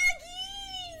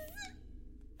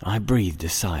 I breathed a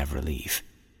sigh of relief.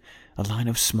 A line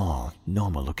of small,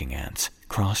 normal-looking ants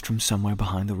crossed from somewhere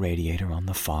behind the radiator on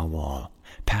the far wall,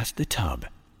 past the tub,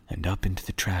 and up into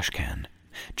the trash can.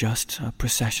 Just a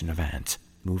procession of ants,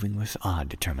 moving with odd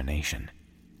determination.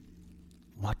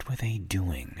 What were they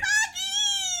doing?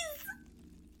 Buggies!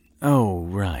 Oh,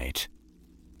 right.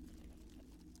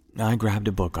 I grabbed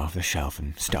a book off the shelf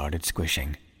and started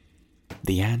squishing.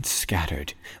 The ants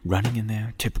scattered, running in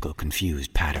their typical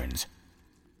confused patterns.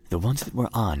 The ones that were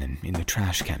on and in the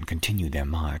trash can continued their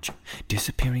march,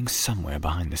 disappearing somewhere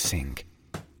behind the sink.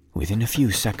 Within a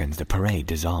few seconds, the parade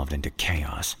dissolved into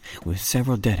chaos, with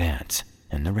several dead ants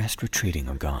and the rest retreating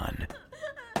or gone.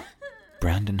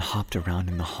 Brandon hopped around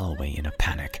in the hallway in a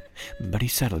panic, but he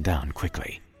settled down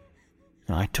quickly.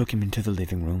 I took him into the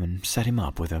living room and set him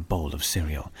up with a bowl of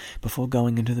cereal before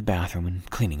going into the bathroom and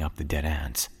cleaning up the dead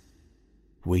ants.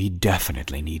 We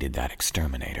definitely needed that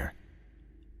exterminator.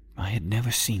 I had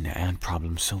never seen the ant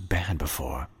problem so bad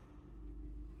before.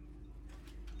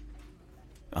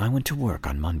 I went to work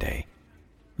on Monday.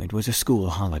 It was a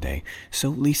school holiday, so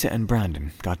Lisa and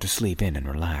Brandon got to sleep in and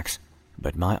relax,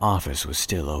 but my office was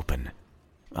still open.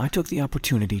 I took the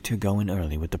opportunity to go in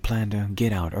early with the plan to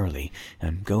get out early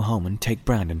and go home and take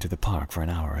Brandon to the park for an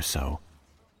hour or so.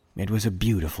 It was a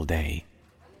beautiful day.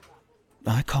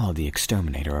 I called the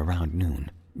exterminator around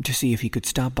noon, to see if he could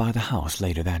stop by the house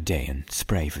later that day and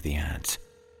spray for the ants.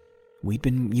 We'd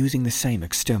been using the same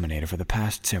exterminator for the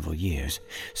past several years,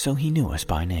 so he knew us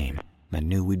by name and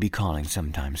knew we'd be calling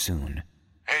sometime soon.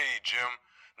 Hey, Jim.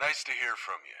 Nice to hear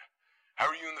from you. How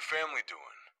are you and the family doing?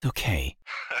 Okay.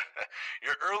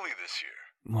 You're early this year.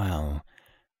 Well...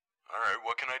 All right,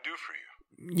 what can I do for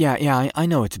you? Yeah, I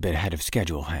know it's a bit ahead of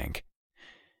schedule, Hank.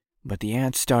 But the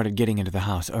ants started getting into the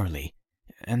house early,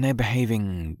 and they're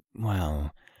behaving,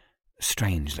 well,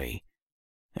 strangely.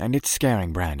 And it's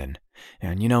scaring Brandon.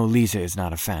 And you know Lisa is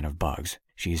not a fan of bugs.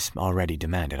 She's already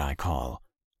demanded I call.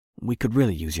 We could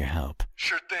really use your help.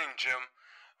 Sure thing, Jim.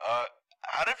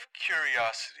 Out of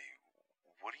curiosity,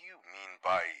 what do you mean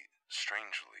by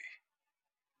strangely?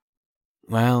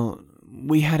 Well,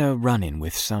 we had a run-in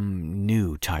with some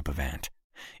new type of ant.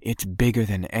 It's bigger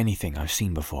than anything I've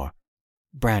seen before.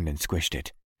 Brandon squished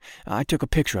it. I took a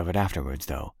picture of it afterwards,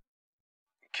 though.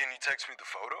 Can you text me the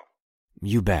photo?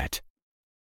 You bet.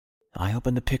 I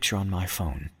opened the picture on my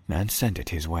phone and sent it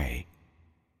his way.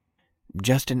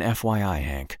 Just an FYI,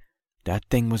 Hank, that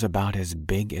thing was about as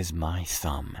big as my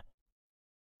thumb.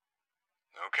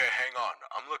 Okay, hang on.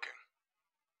 I'm looking.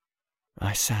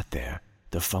 I sat there,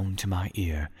 the phone to my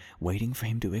ear, waiting for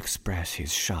him to express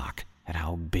his shock at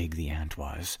how big the ant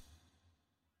was.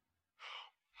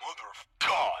 Mother of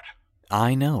God!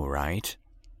 I know, right?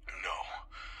 No.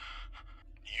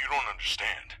 You don't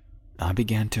understand. I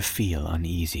began to feel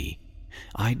uneasy.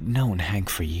 I'd known Hank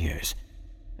for years,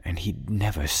 and he'd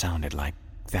never sounded like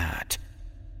that.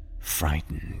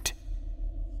 Frightened.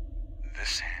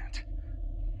 This ant.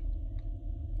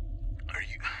 Are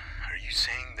you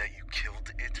saying that you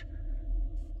killed it?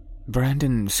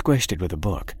 Brandon squished it with a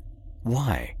book.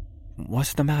 Why?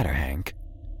 What's the matter, Hank?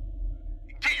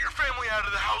 Get your family out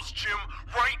of the house, Jim,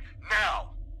 right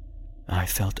now! I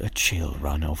felt a chill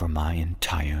run over my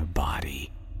entire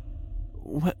body.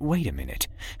 Wait a minute.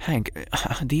 Hank,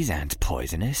 are these ants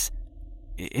poisonous?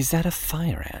 Is that a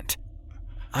fire ant?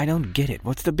 I don't get it.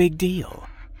 What's the big deal?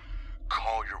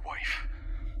 Call your wife.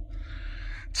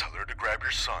 Tell her to grab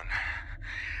your son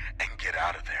and get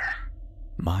out of there.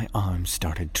 My arms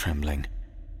started trembling.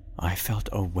 I felt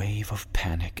a wave of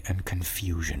panic and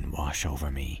confusion wash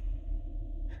over me.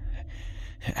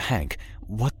 Hank,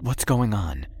 what's going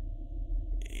on?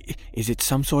 Is it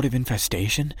some sort of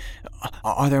infestation?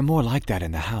 Are there more like that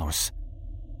in the house?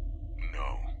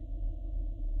 No.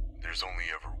 There's only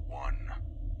ever one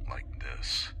like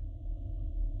this.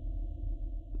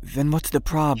 Then what's the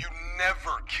prob... You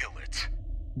never kill it.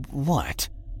 What?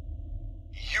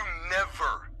 You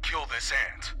never kill this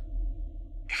ant.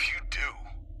 If you do...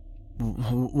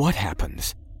 What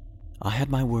happens? I had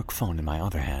my work phone in my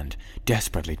other hand,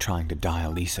 desperately trying to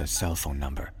dial Lisa's cell phone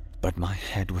number. But my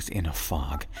head was in a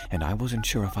fog, and I wasn't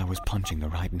sure if I was punching the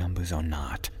right numbers or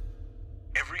not.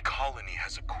 Every colony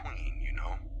has a queen, you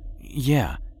know?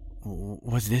 Yeah.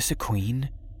 Was this a queen?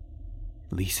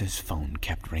 Lisa's phone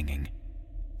kept ringing.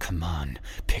 Come on,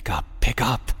 pick up!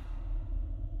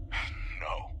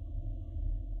 No.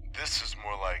 This is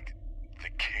more like the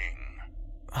king.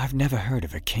 I've never heard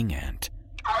of a king ant.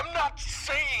 I'm not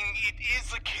saying it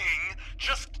is a king,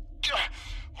 just...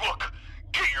 Look,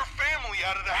 get your family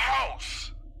out of the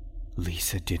house!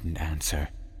 Lisa didn't answer.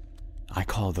 I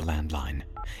called the landline.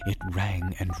 It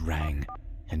rang and rang,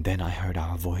 and then I heard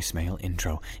our voicemail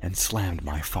intro and slammed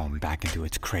my phone back into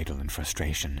its cradle in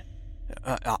frustration.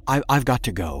 I've got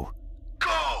to go.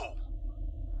 Go!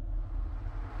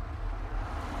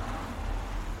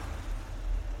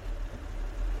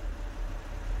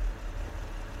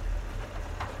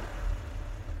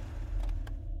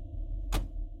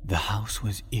 The house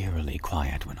was eerily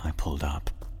quiet when I pulled up.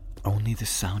 Only the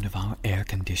sound of our air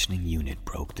conditioning unit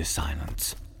broke the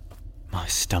silence. My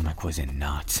stomach was in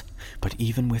knots, but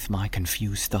even with my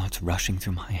confused thoughts rushing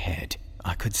through my head,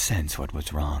 I could sense what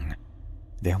was wrong.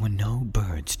 There were no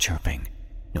birds chirping,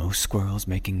 no squirrels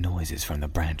making noises from the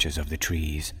branches of the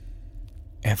trees.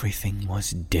 Everything was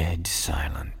dead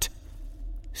silent.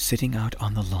 Sitting out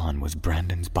on the lawn was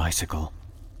Brandon's bicycle,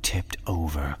 tipped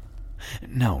over.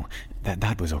 No,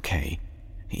 that was okay.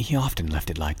 He often left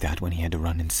it like that when he had to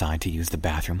run inside to use the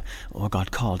bathroom or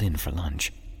got called in for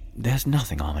lunch. There's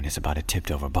nothing ominous about a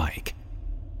tipped-over bike.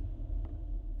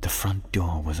 The front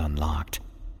door was unlocked.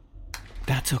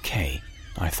 That's okay,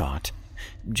 I thought.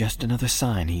 Just another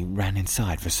sign he ran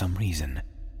inside for some reason.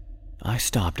 I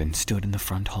stopped and stood in the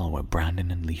front hall where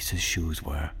Brandon and Lisa's shoes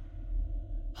were.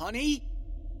 Honey?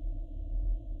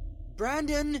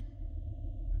 Brandon?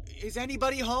 Is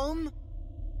anybody home?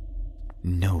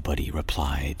 Nobody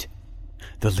replied.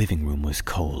 The living room was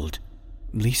cold.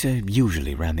 Lisa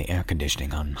usually ran the air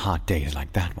conditioning on hot days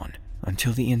like that one,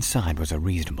 until the inside was a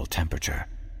reasonable temperature.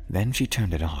 Then she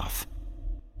turned it off.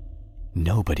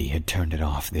 Nobody had turned it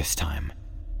off this time.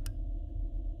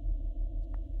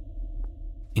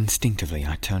 Instinctively,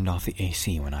 I turned off the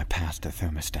AC when I passed the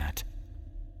thermostat.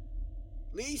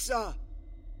 Lisa!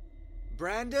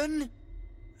 Brandon?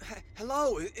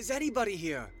 Hello, is anybody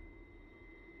here?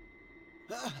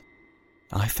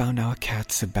 I found our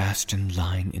cat Sebastian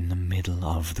lying in the middle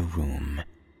of the room.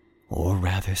 Or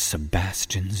rather,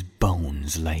 Sebastian's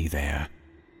bones lay there.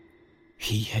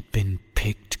 He had been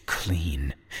picked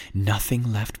clean,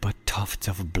 nothing left but tufts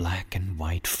of black and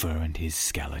white fur and his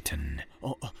skeleton.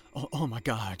 Oh my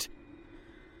God.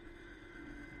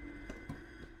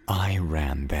 I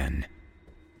ran then.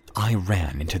 I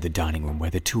ran into the dining room where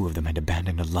the two of them had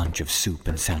abandoned a lunch of soup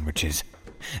and sandwiches.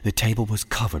 The table was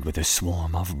covered with a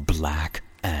swarm of black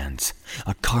ants,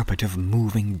 a carpet of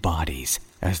moving bodies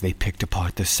as they picked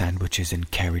apart the sandwiches and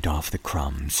carried off the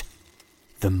crumbs.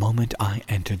 The moment I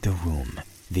entered the room,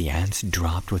 the ants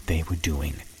dropped what they were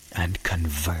doing and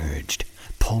converged,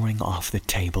 pouring off the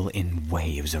table in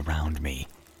waves around me.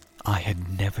 I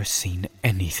had never seen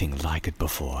anything like it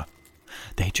before.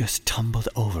 They just tumbled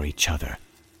over each other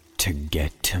to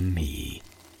get to me.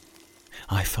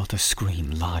 I felt a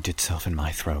scream lodge itself in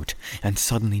my throat and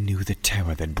suddenly knew the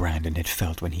terror that Brandon had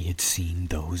felt when he had seen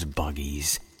those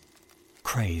buggies.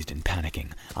 Crazed and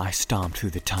panicking, I stomped through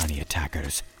the tiny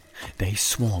attackers. They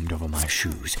swarmed over my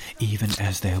shoes, even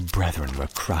as their brethren were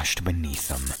crushed beneath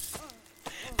them.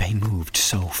 They moved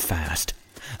so fast.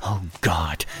 Oh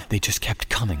God, they just kept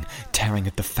coming, tearing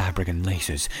at the fabric and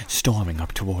laces, storming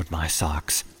up toward my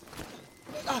socks.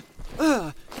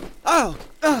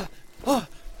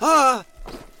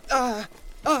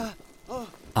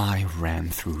 I ran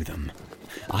through them.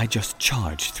 I just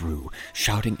charged through,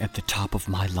 shouting at the top of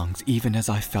my lungs even as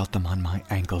I felt them on my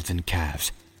ankles and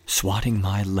calves, swatting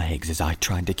my legs as I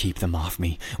tried to keep them off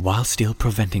me while still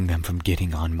preventing them from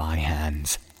getting on my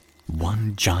hands.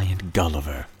 One giant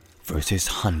Gulliver versus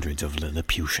hundreds of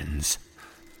Lilliputians.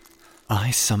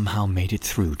 I somehow made it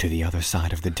through to the other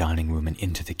side of the dining room and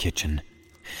into the kitchen.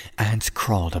 Ants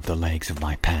crawled up the legs of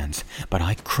my pants, but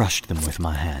I crushed them with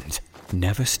my hands,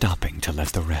 never stopping to let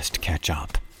the rest catch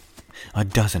up. A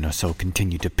dozen or so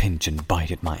continued to pinch and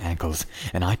bite at my ankles,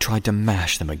 and I tried to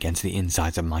mash them against the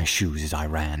insides of my shoes as I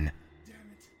ran.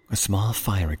 A small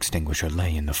fire extinguisher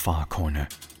lay in the far corner.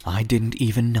 I didn't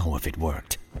even know if it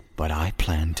worked, but I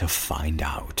planned to find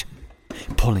out.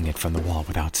 Pulling it from the wall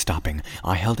without stopping,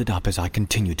 I held it up as I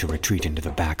continued to retreat into the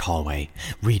back hallway,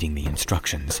 reading the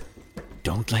instructions.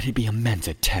 Don't let it be a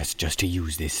Mensa test just to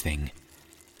use this thing.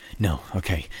 No,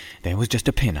 okay, there was just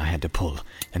a pin I had to pull,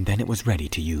 and then it was ready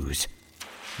to use.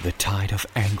 The tide of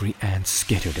angry ants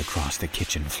skittered across the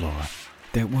kitchen floor.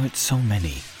 There weren't so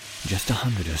many, just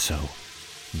 100 or so.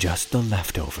 Just the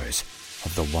leftovers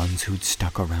of the ones who'd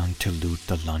stuck around to loot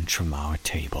the lunch from our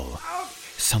table.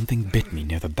 Something bit me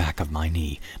near the back of my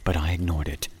knee, but I ignored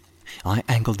it. I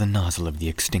angled the nozzle of the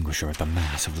extinguisher at the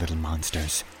mass of little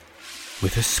monsters.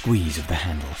 With a squeeze of the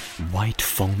handle, white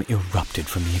foam erupted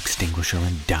from the extinguisher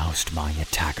and doused my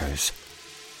attackers.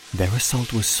 Their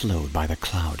assault was slowed by the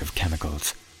cloud of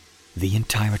chemicals. The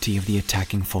entirety of the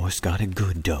attacking force got a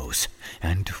good dose,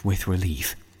 and with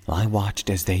relief, I watched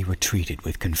as they retreated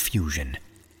with confusion,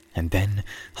 and then,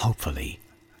 hopefully,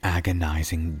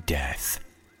 agonizing death.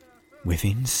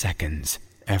 Within seconds,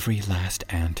 every last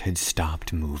ant had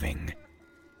stopped moving.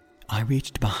 I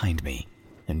reached behind me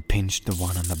and pinched the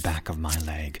one on the back of my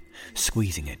leg,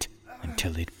 squeezing it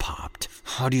until it popped.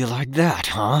 How do you like that,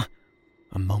 huh?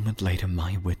 A moment later,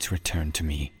 my wits returned to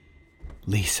me.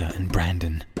 Lisa and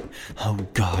Brandon. Oh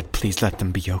God, please let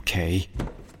them be okay.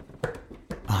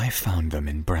 I found them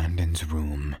in Brandon's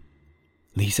room.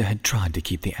 Lisa had tried to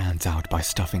keep the ants out by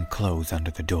stuffing clothes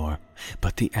under the door,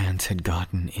 but the ants had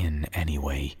gotten in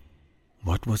anyway.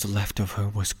 What was left of her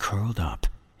was curled up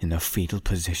in a fetal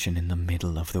position in the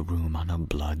middle of the room on a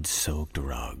blood-soaked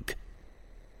rug.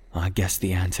 I guess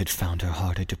the ants had found her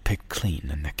harder to pick clean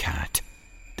than the cat.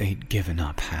 They'd given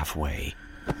up halfway.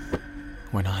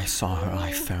 When I saw her,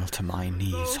 I fell to my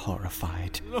knees,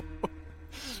 horrified.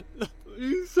 No,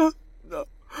 Lisa, no.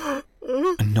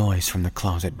 A noise from the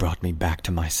closet brought me back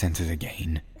to my senses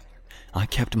again. I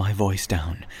kept my voice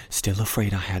down, still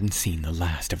afraid I hadn't seen the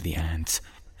last of the ants.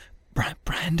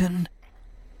 Brandon?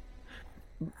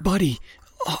 Buddy,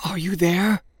 are you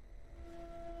there?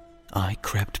 I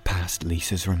crept past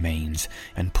Lisa's remains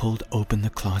and pulled open the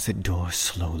closet door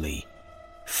slowly,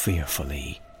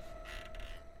 fearfully.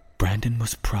 Brandon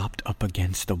was propped up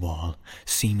against the wall,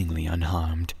 seemingly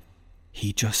unharmed.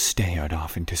 He just stared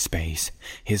off into space,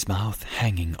 his mouth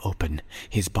hanging open,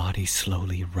 his body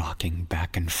slowly rocking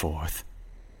back and forth.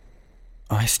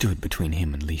 I stood between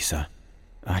him and Lisa.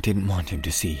 I didn't want him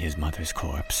to see his mother's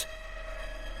corpse.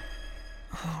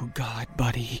 "Oh, God,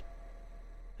 buddy."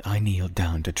 I kneeled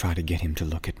down to try to get him to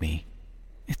look at me.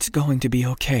 "It's going to be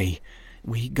okay.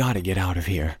 We gotta get out of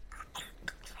here."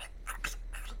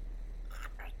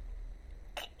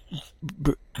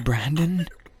 Brandon?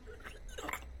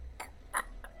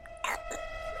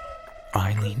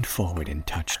 I leaned forward and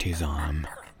touched his arm,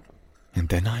 and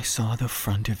then I saw the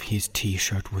front of his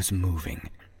t-shirt was moving,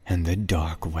 and the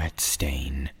dark wet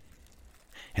stain.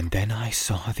 And then I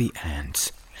saw the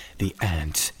ants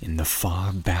in the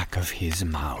far back of his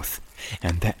mouth,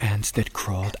 and the ants that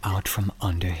crawled out from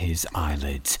under his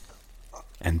eyelids,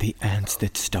 and the ants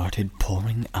that started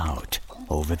pouring out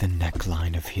over the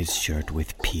neckline of his shirt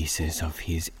with pieces of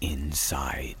his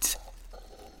insides.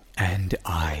 And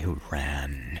I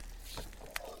ran.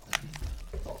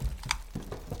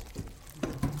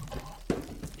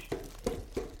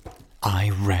 I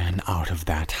ran out of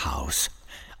that house.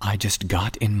 I just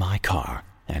got in my car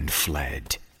and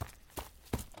fled.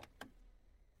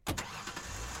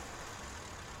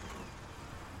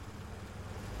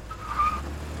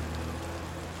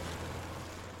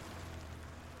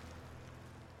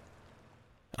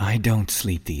 I don't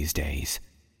sleep these days.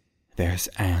 There's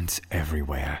ants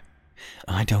everywhere.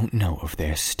 I don't know if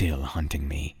they're still hunting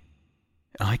me.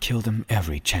 I kill them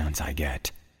every chance I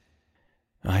get.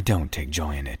 I don't take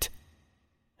joy in it.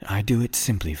 I do it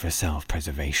simply for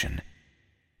self-preservation.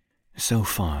 So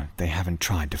far, they haven't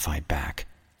tried to fight back.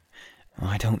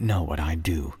 I don't know what I'd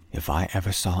do if I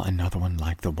ever saw another one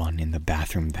like the one in the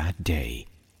bathroom that day.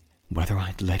 Whether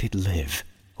I'd let it live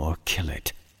or kill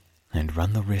it, and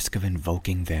run the risk of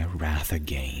invoking their wrath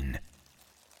again.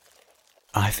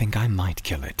 I think I might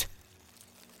kill it.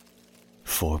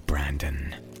 For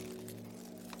Brandon.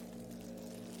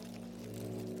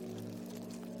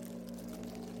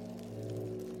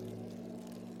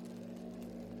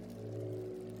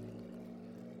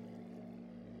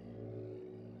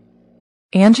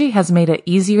 Angie has made it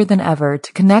easier than ever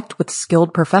to connect with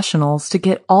skilled professionals to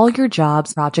get all your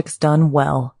jobs projects done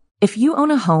well. If you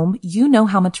own a home, you know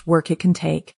how much work it can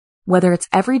take, whether it's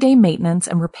everyday maintenance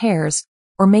and repairs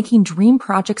or making dream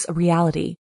projects a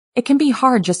reality. It can be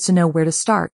hard just to know where to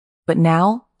start, but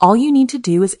now all you need to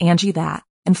do is Angie that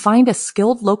and find a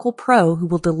skilled local pro who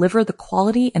will deliver the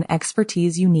quality and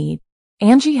expertise you need.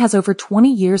 Angie has over 20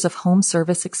 years of home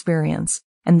service experience,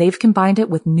 and they've combined it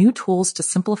with new tools to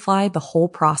simplify the whole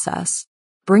process.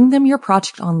 Bring them your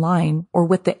project online or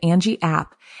with the Angie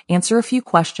app, answer a few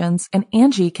questions, and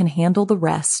Angie can handle the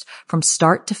rest from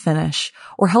start to finish,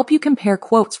 or help you compare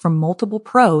quotes from multiple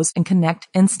pros and connect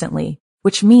instantly,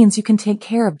 which means you can take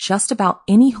care of just about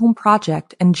any home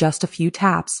project in just a few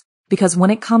taps. Because when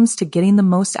it comes to getting the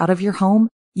most out of your home,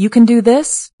 you can do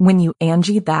this when you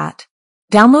Angie that.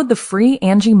 Download the free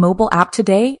Angie mobile app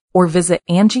today or visit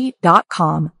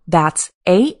Angie.com. That's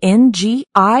ANGI.com.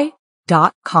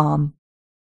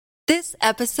 This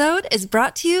episode is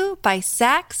brought to you by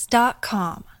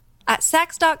Sax.com. At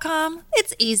Sax.com,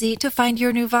 it's easy to find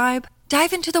your new vibe.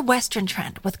 Dive into the Western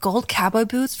trend with gold cowboy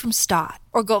boots from Stott,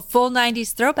 or go full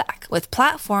 90s throwback with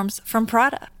platforms from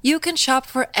Prada. You can shop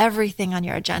for everything on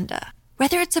your agenda,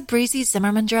 whether it's a breezy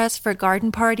Zimmermann dress for a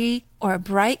garden party or a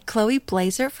bright Chloe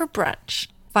blazer for brunch.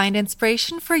 Find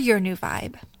inspiration for your new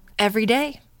vibe every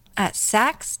day at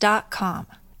Sax.com.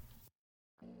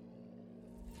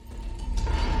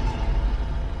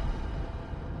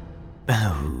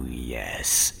 Oh,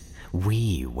 yes,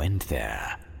 we went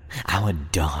there. Our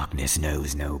darkness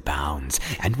knows no bounds,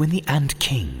 and when the Ant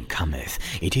King cometh,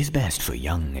 it is best for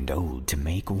young and old to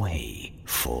make way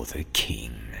for the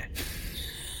king.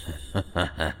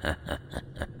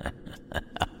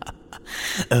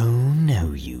 Oh,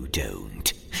 no, you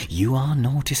don't. You are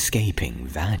not escaping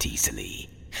that easily.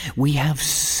 We have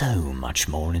so much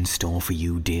more in store for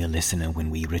you, dear listener, when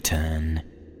we return.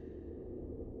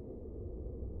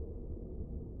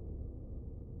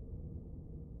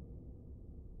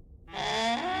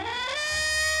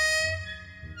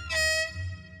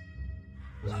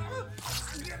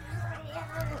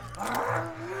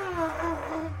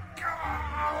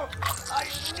 I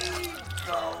need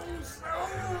those.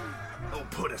 Oh,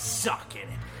 put a sock in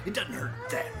it. It doesn't hurt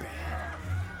that bad.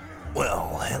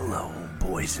 Well, hello,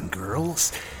 boys and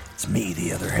girls. It's me,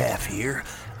 the other half here.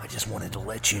 I just wanted to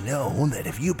let you know that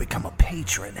if you become a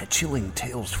patron at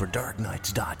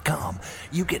ChillingTalesForDarkNights.com,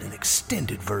 you get an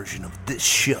extended version of this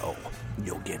show.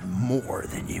 You'll get more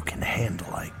than you can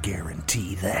handle, I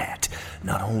guarantee that.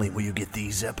 Not only will you get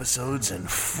these episodes in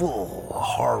full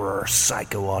horror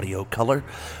psycho audio color,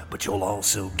 but you'll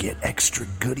also get extra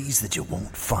goodies that you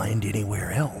won't find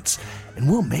anywhere else. And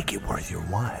we'll make it worth your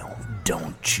while.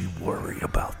 Don't you worry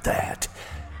about that.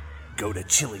 Go to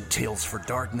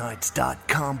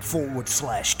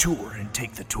chillingtalesfordarknights.com/tour and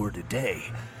take the tour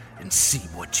today and see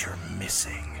what you're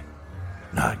missing.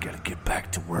 Now I gotta get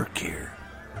back to work here.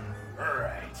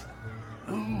 Alright,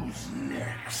 who's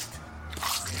next?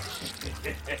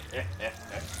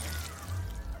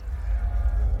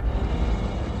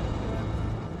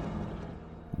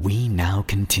 We now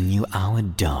continue our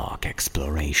dark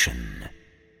exploration.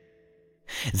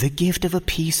 The gift of a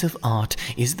piece of art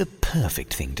is the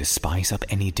perfect thing to spice up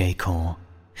any decor.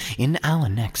 In our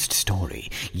next story,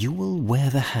 you will wear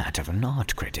the hat of an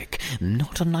art critic,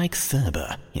 not unlike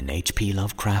Thurber in H.P.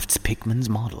 Lovecraft's Pickman's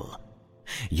Model.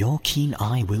 Your keen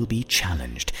eye will be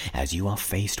challenged as you are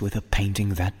faced with a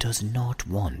painting that does not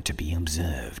want to be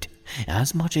observed,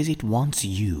 as much as it wants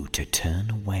you to turn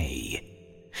away.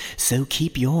 So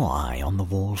keep your eye on the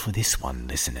wall for this one,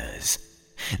 listeners.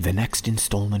 The next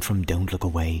installment from Don't Look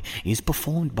Away is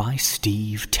performed by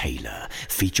Steve Taylor,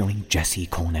 featuring Jesse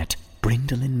Cornett,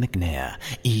 Brindalyn McNair,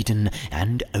 Eden,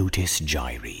 and Otis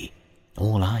Gyrie.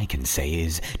 All I can say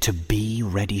is to be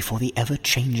ready for the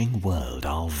ever-changing world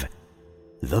of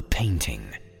The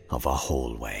Painting of a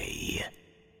Hallway.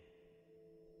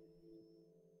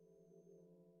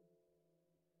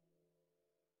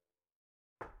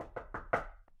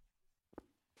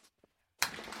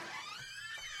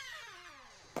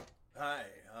 Hi,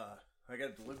 I got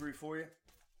a delivery for you?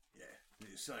 Yeah,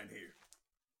 need to sign here.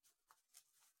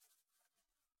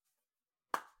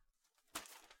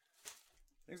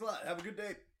 Thanks a lot. Have a good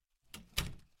day.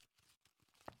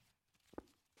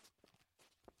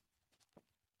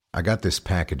 I got this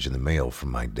package in the mail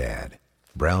from my dad.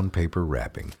 Brown paper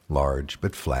wrapping, large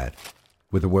but flat,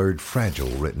 with the word fragile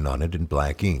written on it in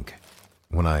black ink.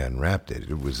 When I unwrapped it,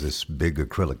 it was this big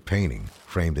acrylic painting,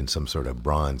 framed in some sort of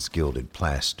bronze-gilded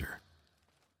plaster.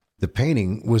 The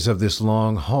painting was of this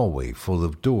long hallway full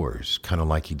of doors, kind of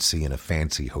like you'd see in a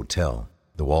fancy hotel.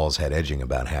 The walls had edging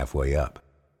about halfway up.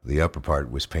 The upper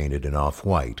part was painted in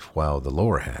off-white, while the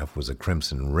lower half was a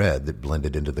crimson red that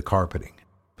blended into the carpeting.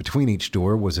 Between each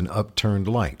door was an upturned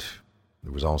light.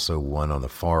 There was also one on the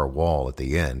far wall at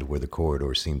the end where the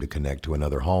corridor seemed to connect to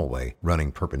another hallway,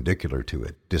 running perpendicular to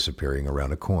it, disappearing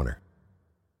around a corner.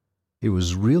 It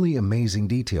was really amazing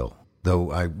detail,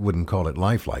 though I wouldn't call it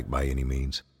lifelike by any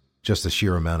means. Just the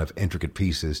sheer amount of intricate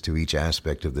pieces to each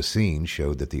aspect of the scene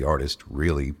showed that the artist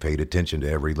really paid attention to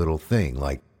every little thing,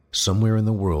 like somewhere in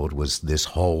the world was this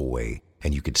hallway,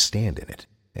 and you could stand in it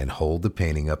and hold the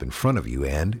painting up in front of you,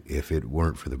 and, if it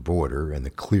weren't for the border and the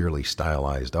clearly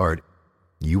stylized art,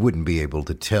 you wouldn't be able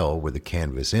to tell where the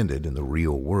canvas ended and the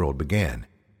real world began.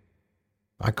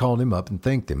 I called him up and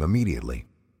thanked him immediately.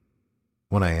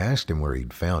 When I asked him where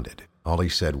he'd found it, all he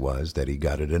said was that he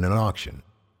got it in an auction.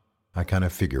 I kind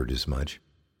of figured as much.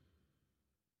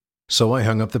 So I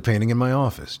hung up the painting in my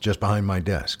office, just behind my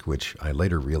desk, which I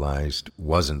later realized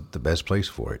wasn't the best place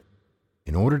for it.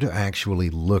 In order to actually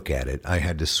look at it, I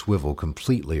had to swivel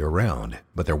completely around,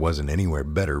 but there wasn't anywhere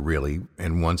better, really,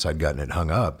 and once I'd gotten it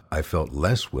hung up, I felt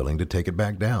less willing to take it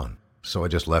back down, so I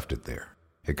just left it there.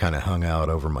 It kind of hung out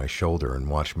over my shoulder and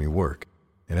watched me work,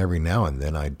 and every now and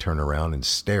then I'd turn around and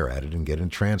stare at it and get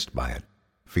entranced by it,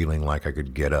 feeling like I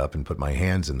could get up and put my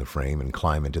hands in the frame and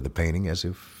climb into the painting as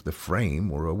if the frame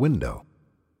were a window.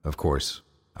 Of course,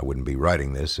 I wouldn't be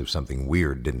writing this if something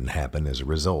weird didn't happen as a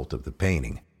result of the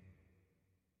painting.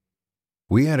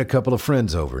 We had a couple of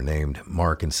friends over named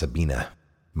Mark and Sabina.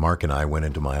 Mark and I went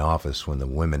into my office when the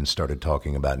women started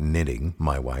talking about knitting,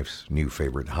 my wife's new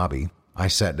favorite hobby. I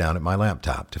sat down at my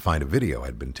laptop to find a video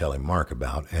I'd been telling Mark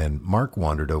about, and Mark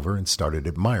wandered over and started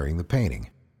admiring the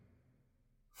painting.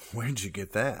 Where'd you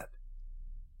get that?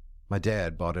 My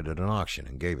dad bought it at an auction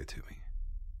and gave it to me.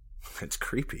 It's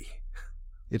creepy.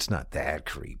 It's not that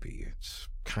creepy. It's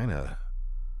kind of...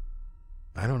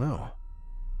 I don't know.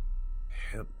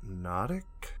 Hypnotic?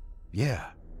 Yeah.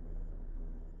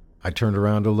 I turned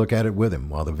around to look at it with him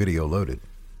while the video loaded.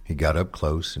 He got up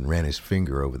close and ran his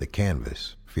finger over the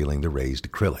canvas, feeling the raised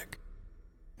acrylic.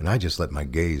 And I just let my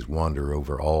gaze wander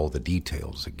over all the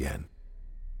details again.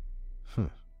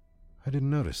 I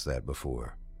didn't notice that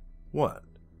before. What?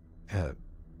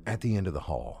 At the end of the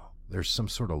hall, there's some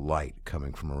sort of light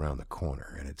coming from around the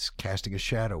corner, and it's casting a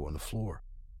shadow on the floor.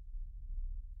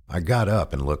 I got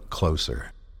up and looked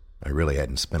closer. I really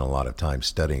hadn't spent a lot of time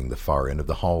studying the far end of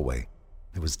the hallway.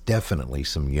 There was definitely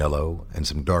some yellow and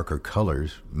some darker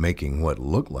colors, making what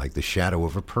looked like the shadow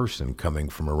of a person coming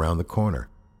from around the corner.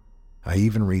 I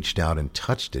even reached out and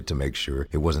touched it to make sure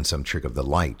it wasn't some trick of the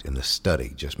light in the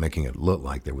study, just making it look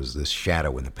like there was this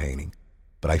shadow in the painting.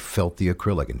 But I felt the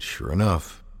acrylic, and sure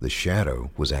enough, the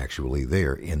shadow was actually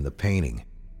there in the painting.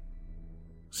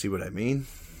 See what I mean?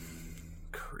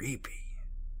 Creepy.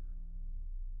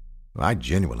 I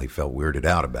genuinely felt weirded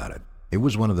out about it. It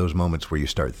was one of those moments where you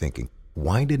start thinking,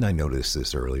 why didn't I notice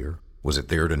this earlier? Was it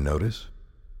there to notice?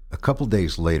 A couple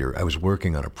days later, I was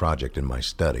working on a project in my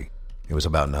study. It was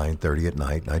about 9:30 at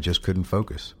night, and I just couldn't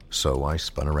focus. So I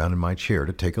spun around in my chair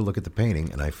to take a look at the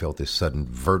painting, and I felt this sudden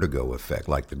vertigo effect,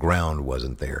 like the ground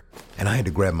wasn't there. And I had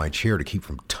to grab my chair to keep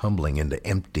from tumbling into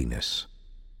emptiness.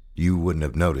 You wouldn't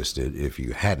have noticed it if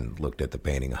you hadn't looked at the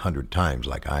painting 100 times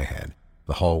like I had.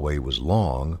 The hallway was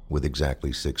long, with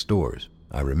exactly 6 doors.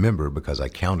 I remember because I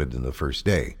counted them the first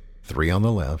day. 3 on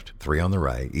the left, 3 on the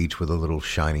right, each with a little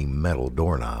shiny metal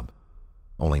doorknob.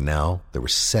 Only now there were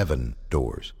 7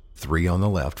 doors. 3 on the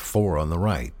left, 4 on the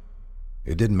right.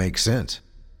 It didn't make sense.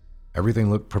 Everything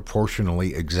looked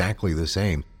proportionally exactly the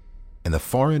same, and the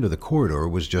far end of the corridor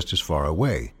was just as far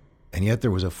away, and yet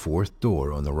there was a 4th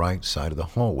door on the right side of the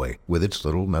hallway with its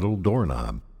little metal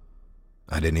doorknob.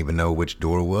 I didn't even know which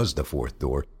door was the 4th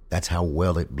door. That's how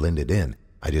well it blended in.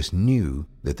 I just knew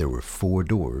that there were 4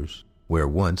 doors where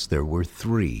once there were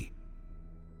 3.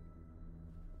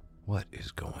 What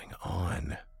is going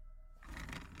on?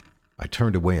 I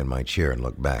turned away in my chair and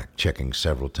looked back, checking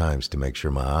several times to make sure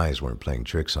my eyes weren't playing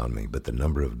tricks on me, but the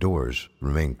number of doors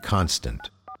remained constant.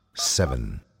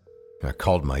 7. I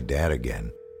called my dad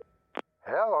again.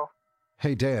 Hello.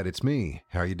 Hey, Dad, it's me.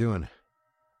 How are you doing?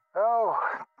 Oh,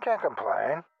 can't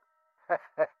complain.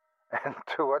 And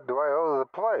to what do I owe the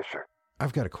pleasure?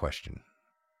 I've got a question.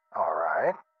 All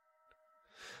right.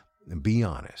 Be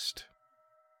honest.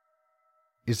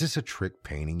 Is this a trick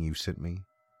painting you sent me?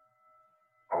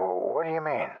 Oh, what do you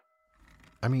mean?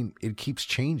 I mean, it keeps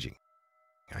changing.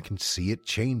 I can see it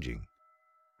changing.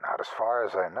 Not as far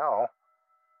as I know.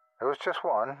 It was just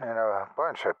one in a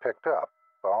bunch I picked up,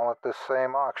 all at this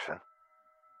same auction.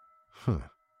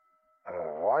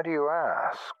 Why do you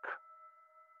ask?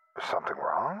 Is something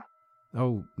wrong?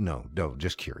 Oh, no,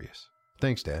 just curious.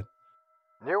 Thanks, Dad.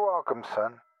 You're welcome,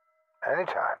 son.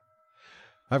 Anytime.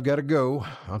 I've got to go.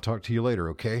 I'll talk to you later,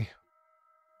 okay?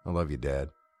 I love you, Dad.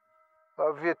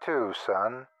 Love you too,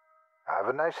 son. Have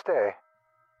a nice day.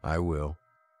 I will.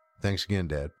 Thanks again,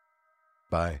 Dad.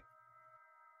 Bye.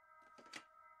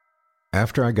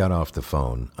 After I got off the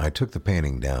phone, I took the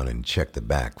painting down and checked the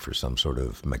back for some sort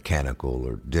of mechanical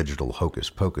or digital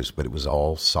hocus-pocus, but it was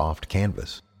all soft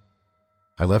canvas.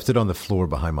 I left it on the floor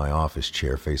behind my office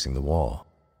chair facing the wall.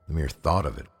 The mere thought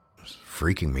of it was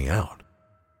freaking me out.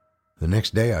 The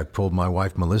next day, I pulled my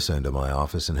wife Melissa into my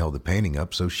office and held the painting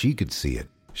up so she could see it.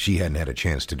 She hadn't had a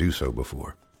chance to do so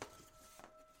before.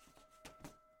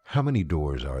 How many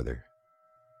doors are there?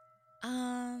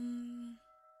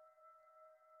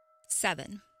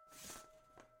 7.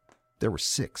 There were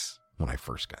 6 when I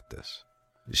first got this.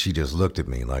 She just looked at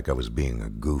me like I was being a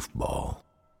goofball.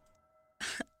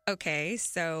 Okay,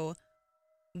 so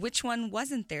which one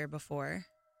wasn't there before?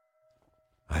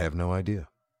 I have no idea.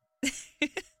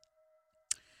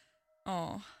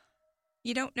 Oh,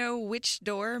 you don't know which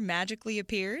door magically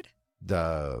appeared?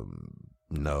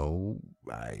 No,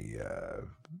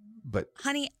 but...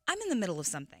 Honey, I'm in the middle of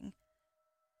something.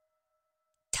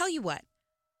 Tell you what,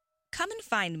 come and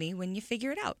find me when you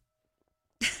figure it out.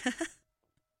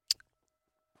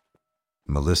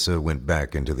 Melissa went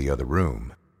back into the other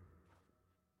room.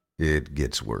 It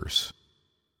gets worse.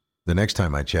 The next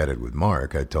time I chatted with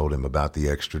Mark, I told him about the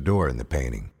extra door in the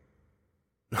painting.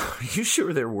 Are you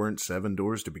sure there weren't 7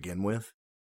 doors to begin with?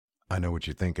 I know what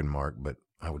you're thinking, Mark, but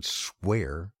I would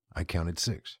swear I counted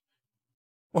 6.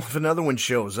 Well, if another one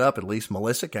shows up, at least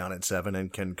Melissa counted 7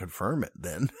 and can confirm it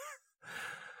then.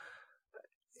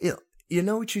 You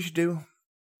know what you should do?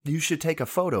 You should take a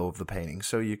photo of the painting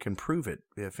so you can prove it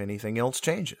if anything else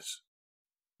changes.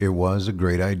 It was a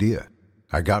great idea.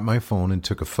 I got my phone and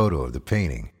took a photo of the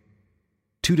painting.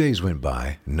 2 days went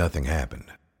by, nothing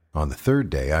happened. On the 3rd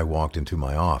day, I walked into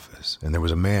my office, and there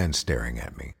was a man staring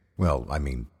at me. Well, I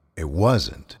mean, it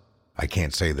wasn't. I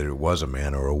can't say that it was a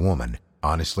man or a woman.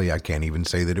 Honestly, I can't even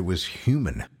say that it was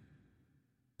human.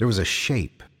 There was a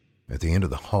shape at the end of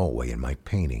the hallway in my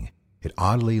painting. It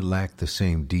oddly lacked the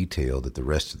same detail that the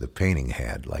rest of the painting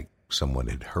had, like someone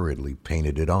had hurriedly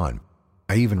painted it on.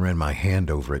 I even ran my hand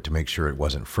over it to make sure it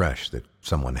wasn't fresh, that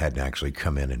someone hadn't actually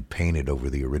come in and painted over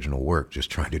the original work,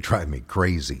 just trying to drive me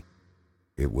crazy.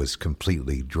 It was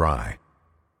completely dry.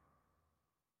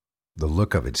 The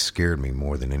look of it scared me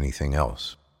more than anything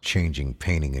else, changing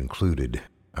painting included.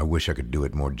 I wish I could do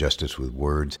it more justice with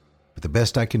words, but the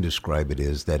best I can describe it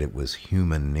is that it was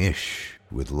human-ish,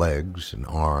 with legs and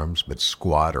arms, but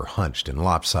squat or hunched and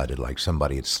lopsided like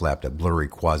somebody had slapped a blurry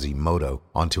Quasimodo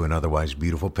onto an otherwise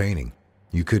beautiful painting.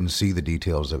 You couldn't see the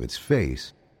details of its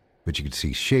face, but you could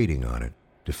see shading on it,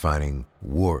 defining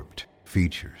warped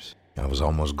features. I was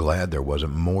almost glad there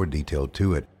wasn't more detail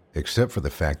to it, except for the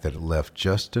fact that it left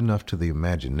just enough to the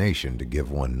imagination to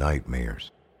give one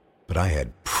nightmares. But I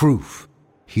had proof.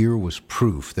 Here was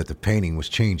proof that the painting was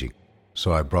changing,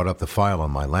 so I brought up the file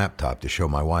on my laptop to show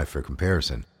my wife for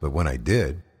comparison. But when I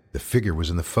did, the figure was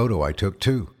in the photo I took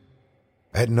too.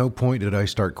 At no point did I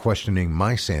start questioning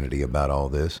my sanity about all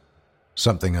this.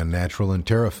 Something unnatural and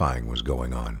terrifying was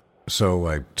going on. So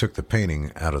I took the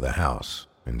painting out of the house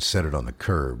and set it on the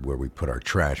curb where we put our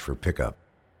trash for pickup.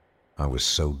 I was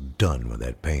so done with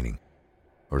that painting,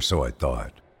 or so I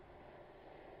thought.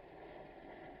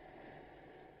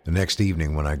 The next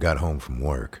evening when I got home from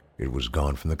work, it was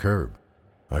gone from the curb.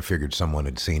 I figured someone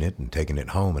had seen it and taken it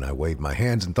home, and I waved my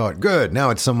hands and thought, good,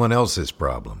 now it's someone else's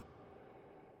problem.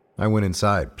 I went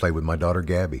inside, played with my daughter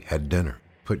Gabby, had dinner,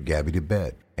 put Gabby to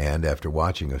bed, and after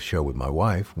watching a show with my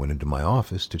wife, went into my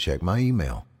office to check my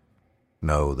email.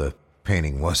 No, the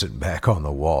painting wasn't back on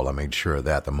the wall. I made sure of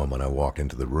that the moment I walked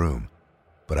into the room.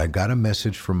 But I got a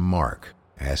message from Mark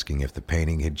asking if the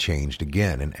painting had changed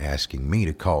again and asking me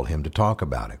to call him to talk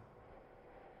about it.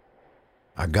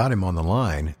 I got him on the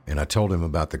line, and I told him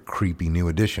about the creepy new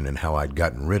edition and how I'd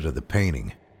gotten rid of the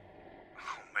painting.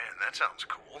 Oh, man, that sounds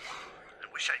cool.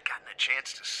 I wish I'd gotten a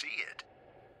chance to see it.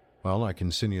 Well, I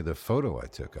can send you the photo I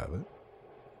took of it.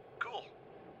 Cool.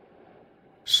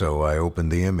 So I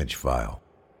opened the image file.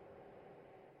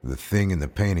 The thing in the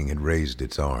painting had raised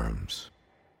its arms.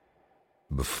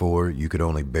 Before, you could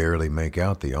only barely make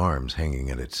out the arms hanging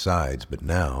at its sides, but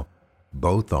now,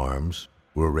 both arms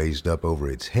were raised up over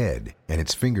its head, and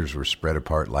its fingers were spread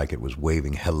apart like it was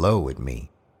waving hello at me.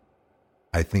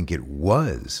 I think it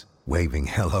was waving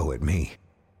hello at me.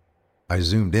 I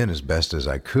zoomed in as best as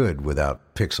I could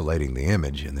without pixelating the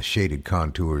image, and the shaded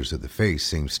contours of the face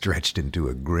seemed stretched into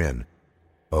a grin.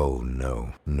 Oh,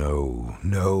 no.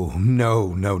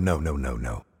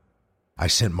 I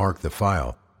sent Mark the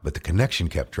file, but the connection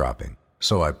kept dropping,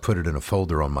 so I put it in a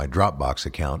folder on my Dropbox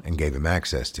account and gave him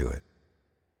access to it.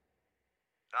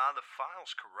 The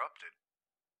file's corrupted.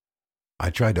 I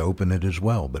tried to open it as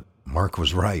well, but Mark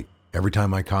was right. Every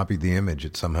time I copied the image,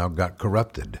 it somehow got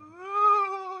corrupted.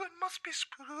 Ooh, it must be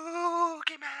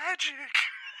spooky magic.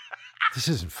 This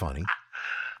isn't funny.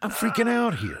 I'm freaking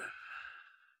out here.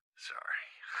 Sorry.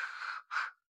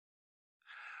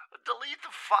 Delete the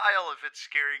file if it's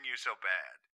scaring you so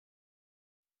bad.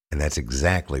 And that's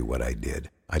exactly what I did.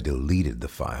 I deleted the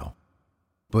file.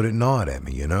 But it gnawed at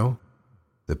me, you know?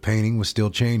 The painting was still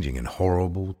changing in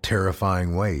horrible,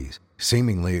 terrifying ways,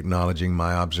 seemingly acknowledging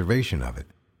my observation of it.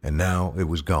 And now it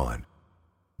was gone.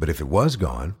 But if it was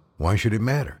gone, why should it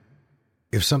matter?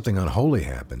 If something unholy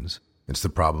happens, it's the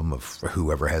problem of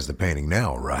whoever has the painting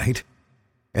now, right?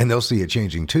 And they'll see it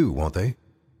changing too, won't they?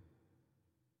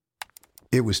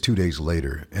 It was 2 days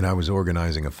later, and I was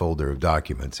organizing a folder of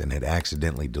documents and had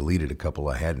accidentally deleted a couple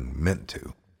I hadn't meant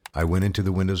to. I went into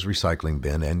the Windows recycling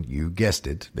bin, and you guessed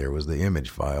it, there was the image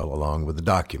file along with the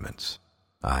documents.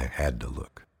 I had to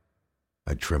look.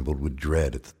 I trembled with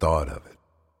dread at the thought of it.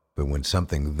 But when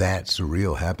something that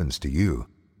surreal happens to you,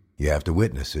 you have to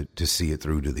witness it to see it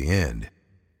through to the end.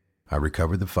 I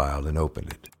recovered the file and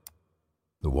opened it.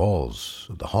 The walls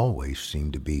of the hallway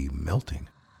seemed to be melting.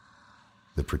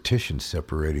 The partition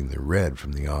separating the red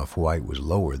from the off-white was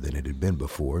lower than it had been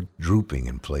before, drooping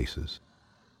in places.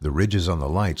 The ridges on the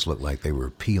lights looked like they were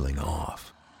peeling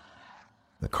off.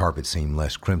 The carpet seemed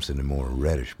less crimson and more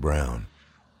reddish-brown.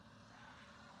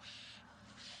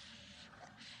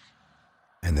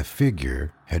 And the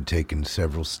figure had taken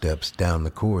several steps down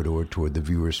the corridor toward the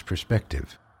viewer's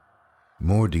perspective.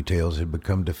 More details had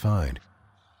become defined.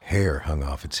 Hair hung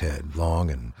off its head, long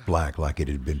and black like it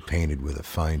had been painted with a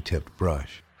fine-tipped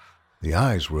brush. The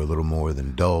eyes were a little more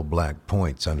than dull black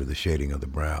points under the shading of the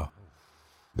brow.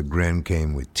 The grin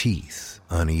came with teeth,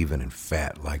 uneven and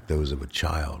fat like those of a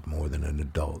child more than an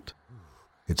adult.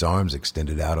 Its arms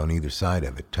extended out on either side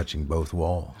of it, touching both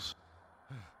walls.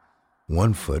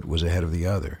 One foot was ahead of the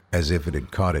other, as if it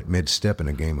had caught it mid-step in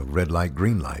a game of red light,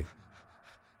 green light.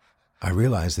 I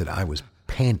realized that I was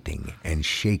panting and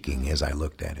shaking as I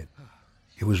looked at it.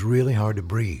 It was really hard to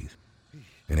breathe.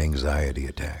 An anxiety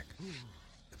attack.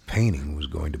 The painting was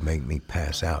going to make me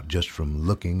pass out just from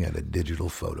looking at a digital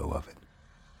photo of it.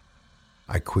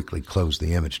 I quickly closed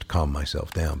the image to calm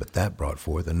myself down, but that brought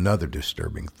forth another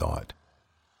disturbing thought.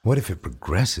 What if it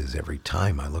progresses every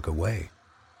time I look away?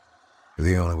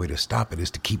 The only way to stop it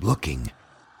is to keep looking.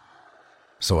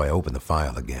 So I opened the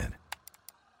file again.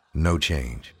 No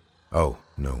change. Oh,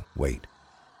 no, wait.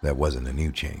 That wasn't a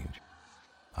new change.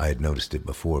 I had noticed it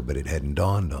before, but it hadn't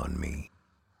dawned on me.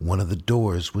 One of the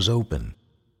doors was open.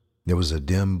 There was a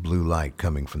dim blue light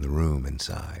coming from the room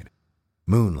inside.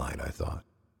 Moonlight, I thought.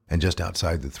 And just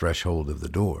outside the threshold of the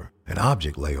door, an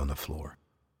object lay on the floor.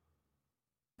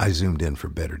 I zoomed in for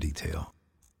better detail.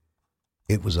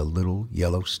 It was a little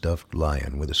yellow stuffed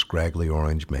lion with a scraggly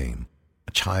orange mane,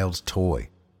 a child's toy.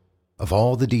 Of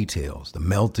all the details, the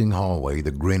melting hallway,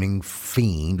 the grinning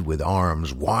fiend with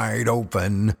arms wide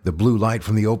open, the blue light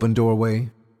from the open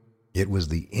doorway, it was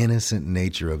the innocent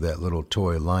nature of that little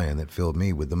toy lion that filled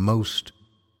me with the most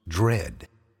dread.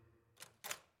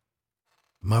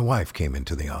 My wife came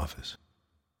into the office.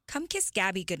 Come kiss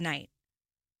Gabby goodnight.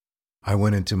 I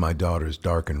went into my daughter's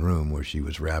darkened room where she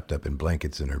was wrapped up in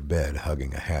blankets in her bed,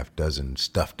 hugging a half-dozen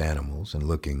stuffed animals and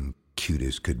looking cute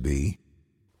as could be.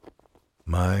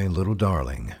 My little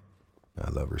darling.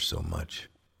 I love her so much.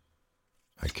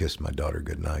 I kissed my daughter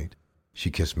goodnight.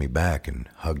 She kissed me back and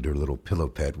hugged her little pillow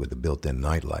pet with a built-in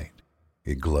nightlight.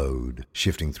 It glowed,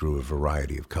 shifting through a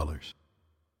variety of colors.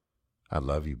 I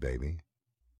love you, baby.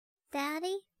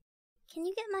 Daddy, can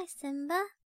you get my Simba?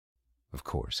 Of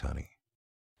course, honey.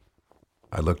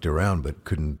 I looked around but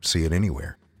couldn't see it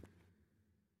anywhere.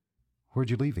 Where'd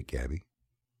you leave it, Gabby?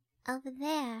 Over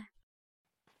there.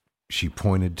 She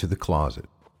pointed to the closet.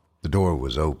 The door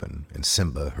was open, and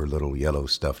Simba, her little yellow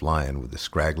stuffed lion with the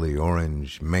scraggly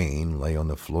orange mane, lay on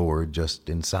the floor just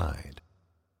inside.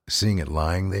 Seeing it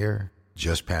lying there,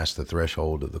 just past the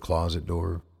threshold of the closet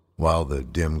door, while the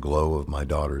dim glow of my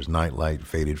daughter's nightlight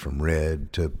faded from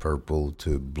red to purple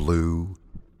to blue,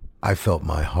 I felt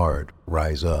my heart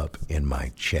rise up in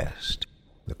my chest.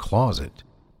 The closet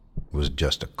was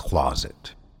just a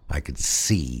closet. I could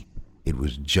see it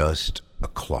was just a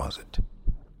closet.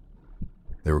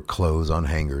 There were clothes on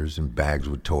hangers and bags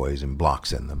with toys and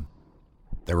blocks in them.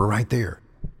 They were right there.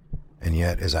 And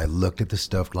yet, as I looked at the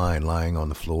stuffed lion lying on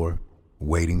the floor,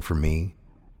 waiting for me,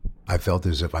 I felt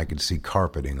as if I could see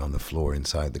carpeting on the floor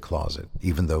inside the closet,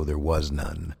 even though there was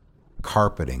none.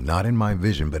 Carpeting, not in my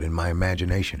vision, but in my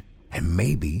imagination. And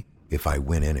maybe, if I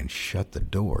went in and shut the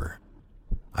door,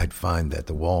 I'd find that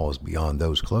the walls beyond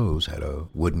those clothes had a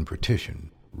wooden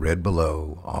partition, red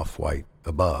below, off-white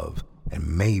above,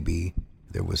 and maybe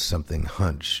there was something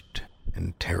hunched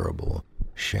and terrible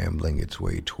shambling its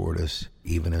way toward us,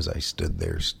 even as I stood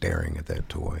there staring at that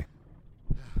toy.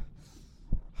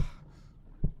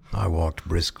 I walked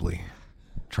briskly,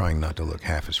 trying not to look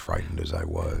half as frightened as I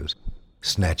was,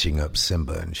 snatching up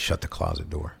Simba and shut the closet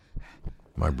door.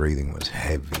 My breathing was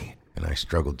heavy, and I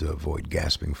struggled to avoid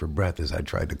gasping for breath as I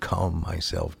tried to calm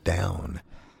myself down.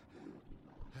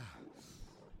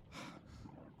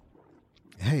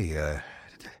 Hey,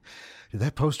 did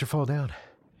that poster fall down?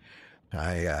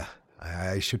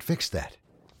 I should fix that.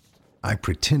 I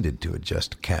pretended to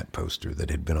adjust a cat poster that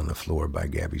had been on the floor by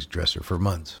Gabby's dresser for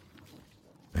months.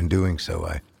 In doing so,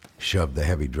 I shoved the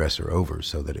heavy dresser over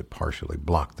so that it partially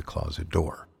blocked the closet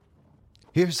door.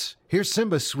 Here's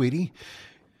Simba, sweetie.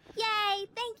 Yay!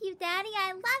 Thank you, Daddy.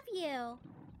 I love you.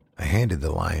 I handed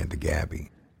the lion to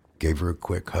Gabby, gave her a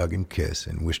quick hug and kiss,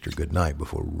 and wished her good night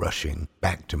before rushing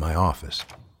back to my office.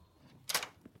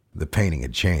 The painting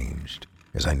had changed,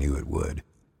 as I knew it would.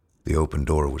 The open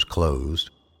door was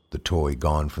closed, the toy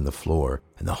gone from the floor,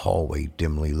 and the hallway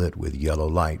dimly lit with yellow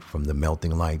light from the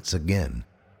melting lights again.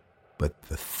 But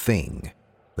the thing,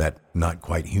 that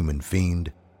not-quite-human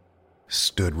fiend,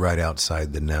 stood right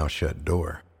outside the now-shut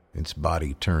door, its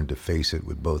body turned to face it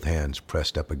with both hands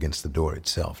pressed up against the door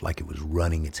itself, like it was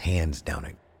running its hands down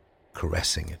it,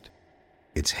 caressing it.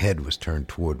 Its head was turned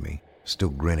toward me, still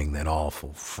grinning that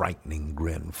awful, frightening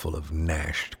grin full of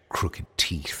gnashed, crooked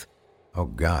teeth. Oh,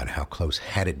 God, how close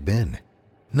had it been?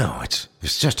 No, it's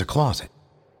just a closet.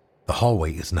 The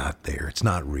hallway is not there. It's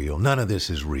not real. None of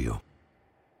this is real.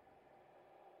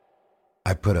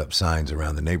 I put up signs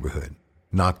around the neighborhood,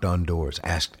 knocked on doors,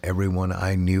 asked everyone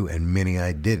I knew and many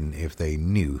I didn't if they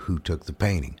knew who took the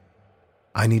painting.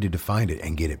 I needed to find it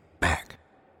and get it back.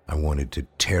 I wanted to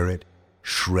tear it,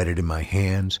 shred it in my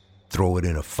hands, throw it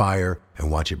in a fire,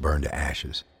 and watch it burn to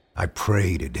ashes. I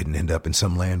prayed it didn't end up in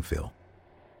some landfill.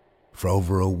 For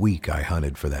over a week I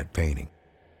hunted for that painting.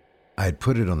 I had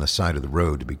put it on the side of the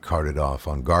road to be carted off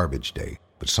on garbage day,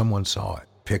 but someone saw it,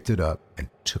 picked it up, and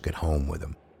took it home with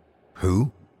them.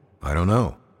 Who? I don't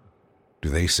know. Do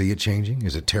they see it changing?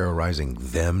 Is it terrorizing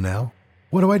them now?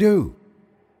 What do I do?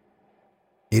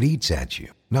 It eats at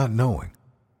you, not knowing.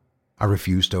 I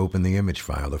refused to open the image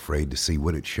file, afraid to see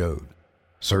what it showed,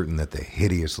 certain that the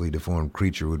hideously deformed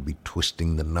creature would be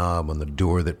twisting the knob on the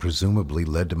door that presumably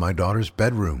led to my daughter's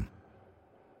bedroom.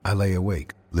 I lay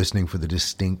awake, listening for the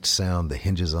distinct sound the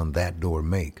hinges on that door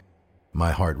make,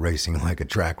 my heart racing like a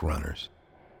track runner's.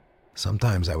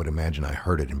 Sometimes I would imagine I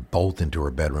heard it and bolt into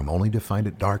her bedroom only to find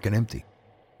it dark and empty,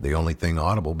 the only thing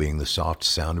audible being the soft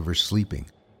sound of her sleeping,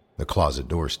 the closet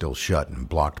door still shut and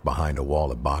blocked behind a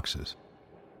wall of boxes.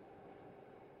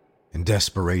 In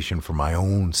desperation for my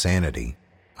own sanity,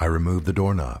 I removed the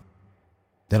doorknob.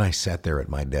 Then I sat there at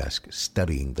my desk,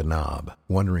 studying the knob,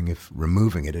 wondering if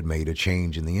removing it had made a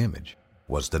change in the image.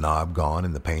 Was the knob gone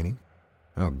in the painting?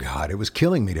 Oh God, it was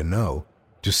killing me to know,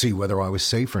 to see whether I was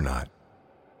safe or not.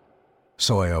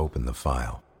 So I opened the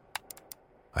file.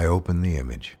 I opened the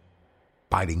image,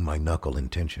 biting my knuckle in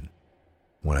tension.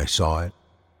 When I saw it,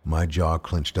 my jaw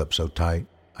clenched up so tight,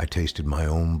 I tasted my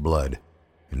own blood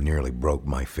and nearly broke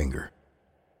my finger.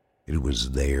 It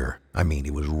was there.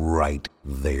 It was right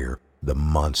there. The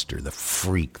monster, the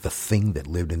freak, the thing that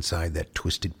lived inside that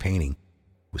twisted painting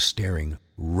was staring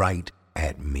right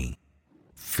at me,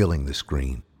 filling the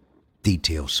screen.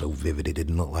 Details so vivid it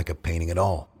didn't look like a painting at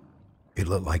all. It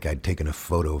looked like I'd taken a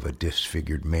photo of a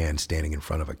disfigured man standing in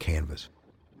front of a canvas.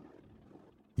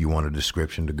 You want a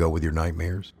description to go with your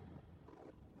nightmares?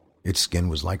 Its skin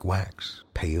was like wax,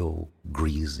 pale,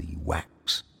 greasy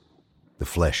wax. The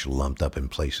flesh lumped up in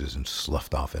places and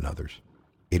sloughed off in others.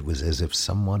 It was as if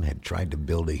someone had tried to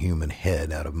build a human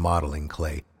head out of modeling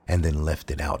clay and then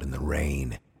left it out in the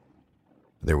rain.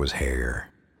 There was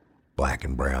hair, black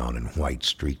and brown and white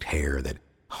streaked hair that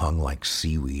hung like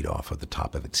seaweed off of the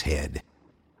top of its head,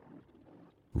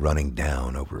 running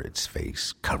down over its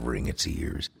face, covering its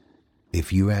ears.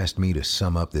 If you asked me to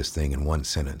sum up this thing in one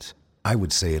sentence, I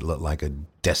would say it looked like a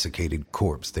desiccated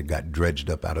corpse that got dredged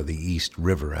up out of the East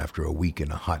River after a week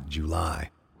in a hot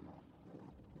July.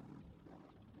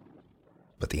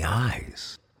 But the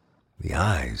eyes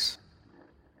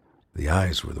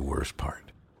were the worst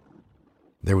part.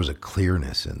 There was a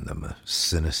clearness in them, a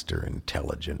sinister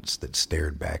intelligence that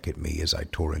stared back at me as I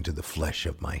tore into the flesh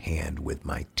of my hand with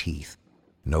my teeth.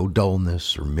 No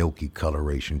dullness or milky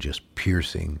coloration, just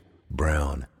piercing,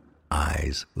 brown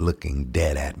eyes looking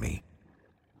dead at me,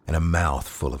 and a mouth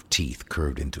full of teeth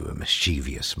curved into a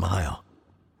mischievous smile.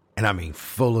 And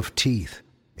full of teeth.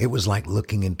 It was like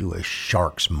looking into a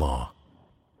shark's maw.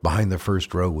 Behind the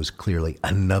first row was clearly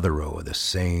another row of the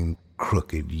same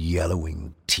crooked,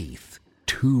 yellowing teeth.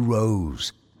 2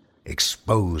 rows,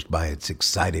 exposed by its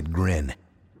excited grin.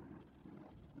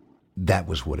 That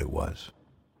was what it was.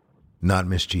 Not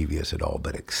mischievous at all,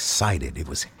 but excited. It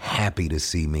was happy to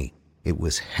see me. It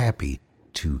was happy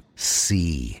to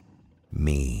see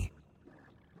me.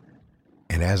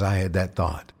 And as I had that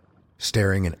thought,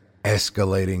 staring in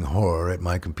escalating horror at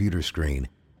my computer screen,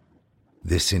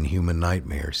 this inhuman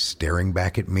nightmare staring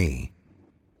back at me,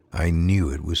 I knew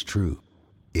it was true.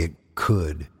 It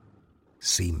could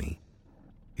see me.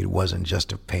 It wasn't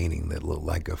just a painting that looked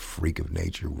like a freak of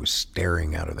nature was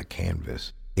staring out of the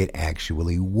canvas. It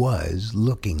actually was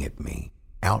looking at me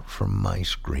out from my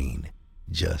screen,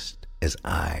 just as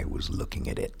I was looking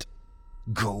at it.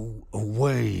 Go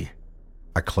away.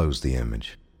 I closed the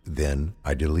image. Then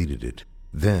I deleted it.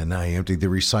 Then I emptied the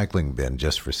recycling bin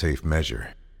just for safe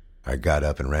measure. I got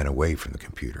up and ran away from the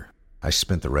computer. I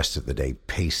spent the rest of the day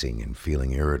pacing and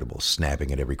feeling irritable,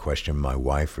 snapping at every question my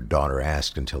wife or daughter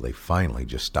asked until they finally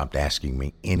just stopped asking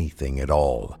me anything at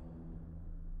all.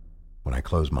 When I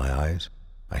close my eyes,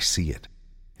 I see it.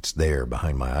 It's there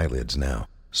behind my eyelids now,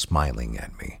 smiling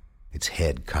at me, its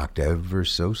head cocked ever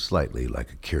so slightly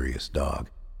like a curious dog.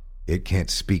 It can't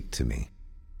speak to me,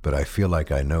 but I feel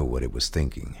like I know what it was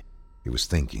thinking. It was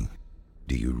thinking,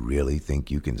 do you really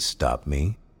think you can stop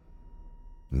me?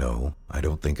 No, I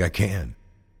don't think I can.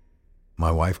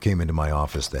 My wife came into my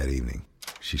office that evening.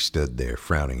 She stood there,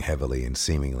 frowning heavily and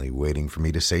seemingly waiting for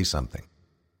me to say something.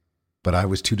 But I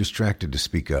was too distracted to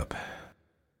speak up.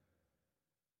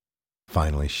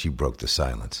 Finally, she broke the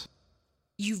silence.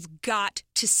 You've got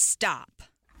to stop.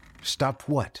 Stop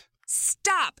what?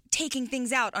 Stop taking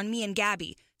things out on me and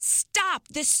Gabby. Stop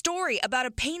this story about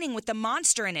a painting with the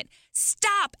monster in it.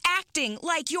 Stop acting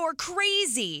like you're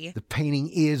crazy. The painting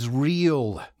is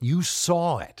real. You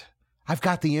saw it. I've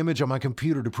got the image on my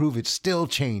computer to prove it's still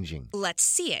changing. Let's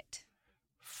see it.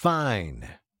 Fine.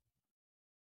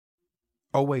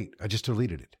 Oh, wait, I just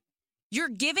deleted it. You're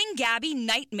giving Gabby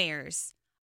nightmares.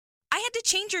 I had to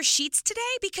change her sheets today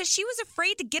because she was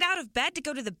afraid to get out of bed to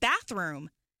go to the bathroom.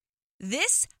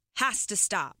 This has to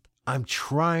stop. I'm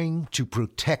trying to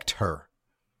protect her.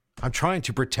 I'm trying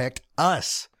to protect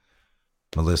us.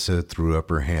 Melissa threw up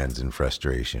her hands in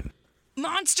frustration.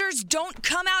 Monsters don't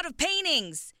come out of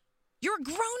paintings. You're a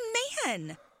grown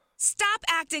man. Stop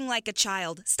acting like a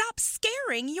child. Stop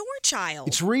scaring your child.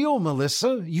 It's real,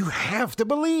 Melissa. You have to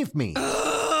believe me.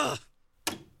 Ugh.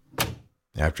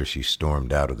 After she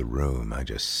stormed out of the room, I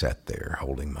just sat there,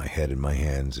 holding my head in my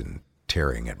hands and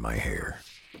tearing at my hair.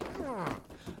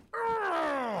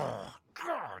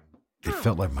 It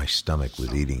felt like my stomach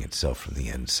was eating itself from the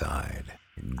inside.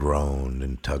 It groaned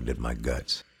and tugged at my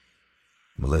guts.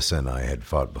 Melissa and I had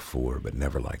fought before, but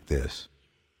never like this.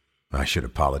 I should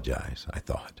apologize, I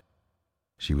thought.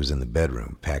 She was in the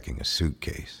bedroom packing a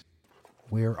suitcase.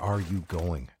 Where are you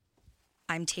going?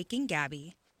 I'm taking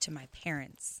Gabby to my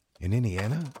parents. In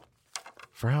Indiana?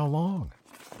 For how long?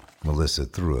 Melissa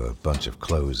threw a bunch of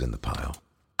clothes in the pile.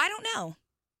 I don't know.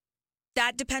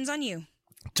 That depends on you.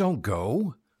 Don't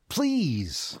go.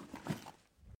 Please.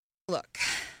 Look,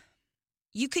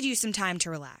 you could use some time to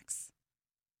relax.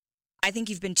 I think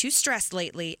you've been too stressed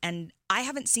lately, and I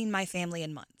haven't seen my family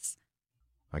in months.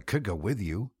 I could go with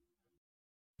you.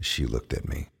 She looked at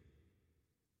me.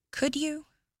 Could you?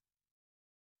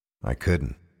 I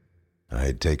couldn't. I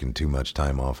had taken too much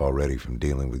time off already from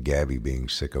dealing with Gabby being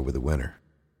sick over the winter.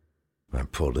 I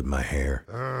pulled at my hair.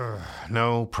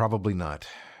 No, probably not.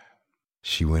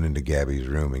 She went into Gabby's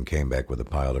room and came back with a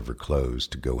pile of her clothes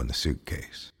to go in the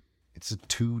suitcase. It's a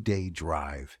 2-day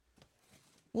drive.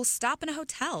 We'll stop in a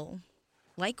hotel,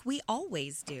 like we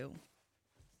always do.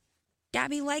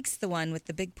 Gabby likes the one with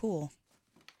the big pool.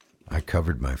 I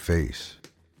covered my face.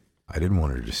 I didn't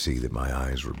want her to see that my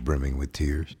eyes were brimming with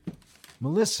tears.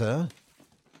 Melissa,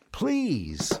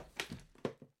 please.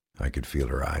 I could feel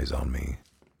her eyes on me.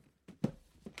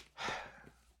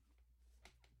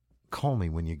 Call me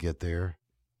when you get there.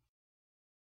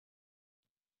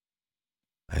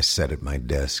 I sat at my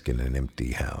desk in an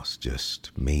empty house,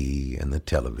 just me and the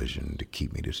television to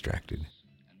keep me distracted,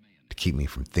 to keep me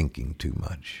from thinking too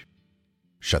much.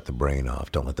 Shut the brain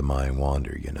off, don't let the mind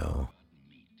wander, you know.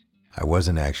 I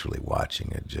wasn't actually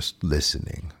watching it, just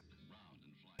listening.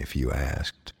 If you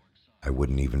asked, I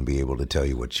wouldn't even be able to tell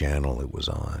you what channel it was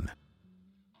on.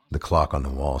 The clock on the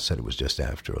wall said it was just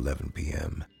after 11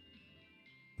 p.m.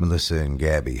 Melissa and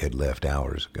Gabby had left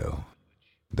hours ago.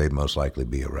 They'd most likely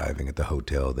be arriving at the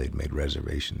hotel they'd made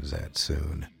reservations at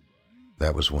soon.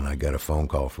 That was when I got a phone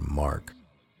call from Mark.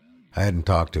 I hadn't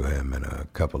talked to him in a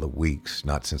couple of weeks,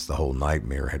 not since the whole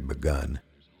nightmare had begun.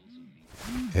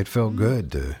 It felt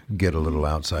good to get a little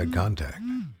outside contact.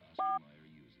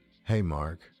 Hey,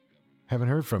 Mark. Haven't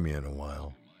heard from you in a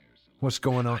while. What's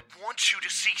going on? I want you to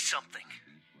see something.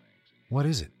 What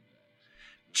is it?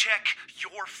 Check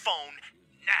your phone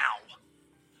now.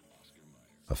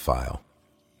 A file.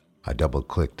 I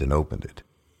double-clicked and opened it.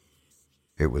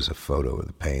 It was a photo of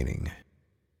the painting.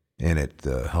 In it,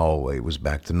 the hallway was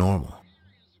back to normal,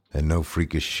 and no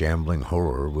freakish shambling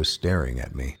horror was staring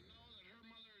at me.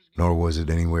 Nor was it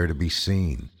anywhere to be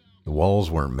seen. The walls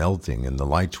weren't melting, and the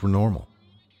lights were normal.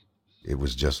 It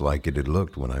was just like it had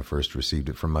looked when I first received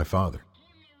it from my father.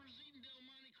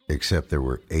 Except there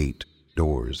were 8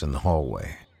 doors in the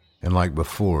hallway, and like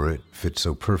before, it fit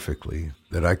so perfectly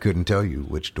that I couldn't tell you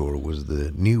which door was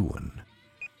the new one.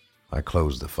 I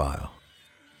closed the file.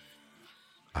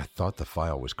 I thought the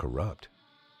file was corrupt.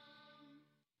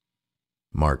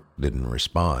 Mark didn't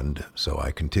respond, so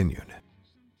I continued.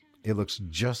 It looks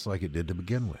just like it did to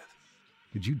begin with.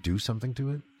 Did you do something to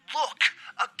it? Look,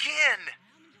 again!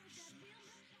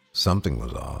 Something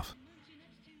was off.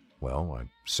 Well, I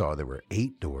saw there were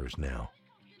 8 doors now.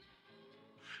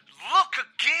 Look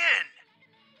again!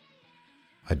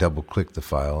 I double-clicked the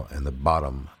file, and the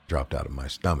bottom dropped out of my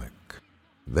stomach.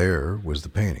 There was the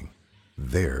painting.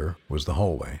 There was the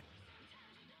hallway.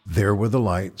 There were the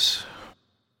lights.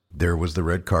 There was the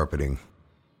red carpeting.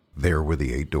 There were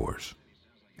the 8 doors.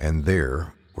 And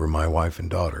there were my wife and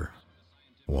daughter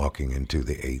walking into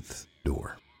the 8th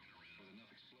door.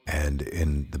 And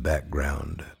in the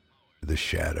background, the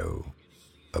shadow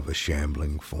of a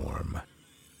shambling form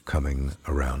coming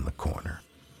around the corner.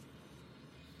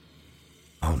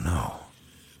 Oh no.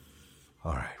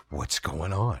 All right, what's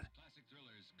going on?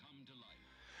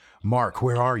 Mark,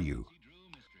 where are you?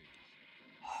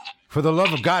 For the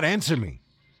love of God, answer me.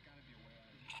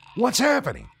 What's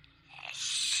happening? I'll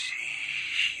see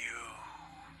you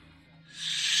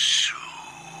soon.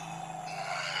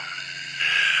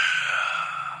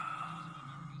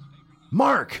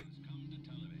 Mark!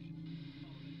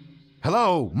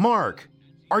 Hello, Mark!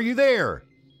 Are you there?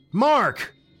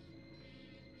 Mark!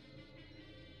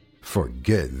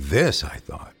 Forget this, I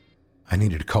thought. I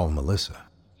needed to call Melissa.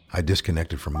 I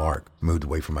disconnected from Mark, moved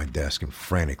away from my desk, and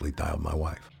frantically dialed my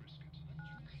wife.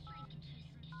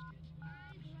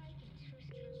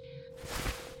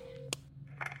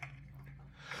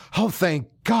 Oh, thank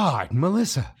God,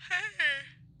 Melissa.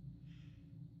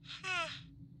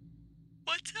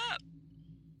 What's up?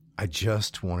 I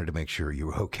just wanted to make sure you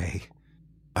were okay.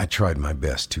 I tried my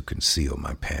best to conceal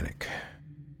my panic.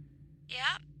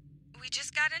 Yeah, we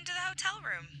just got into the hotel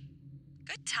room.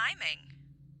 Good timing.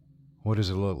 What does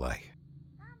it look like?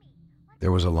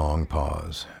 There was a long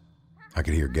pause. I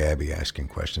could hear Gabby asking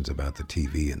questions about the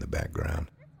TV in the background.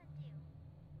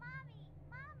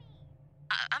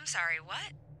 I'm sorry,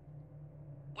 what?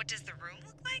 What does the room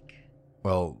look like?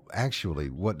 Well, actually,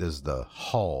 what does the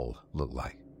hall look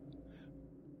like?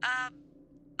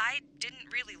 I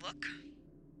didn't really look.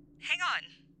 Hang on.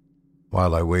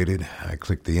 While I waited, I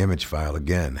clicked the image file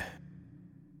again.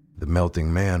 The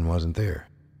melting man wasn't there.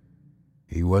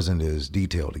 He wasn't as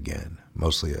detailed again,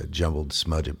 mostly a jumbled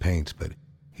smudge of paints, but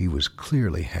he was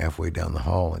clearly halfway down the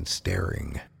hall and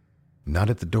staring, not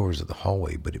at the doors of the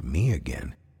hallway, but at me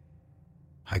again.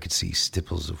 I could see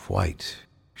stipples of white,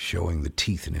 showing the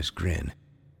teeth in his grin.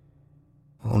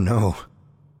 Oh no,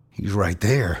 he's right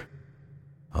there.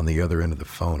 On the other end of the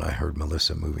phone, I heard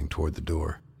Melissa moving toward the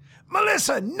door.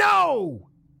 Melissa, no!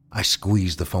 I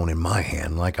squeezed the phone in my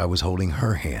hand like I was holding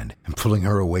her hand and pulling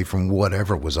her away from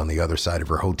whatever was on the other side of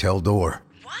her hotel door.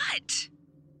 What?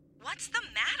 What's the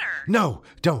matter? No,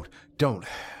 don't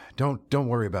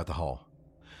worry about the hall.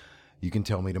 You can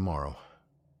tell me tomorrow.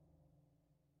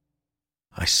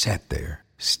 I sat there,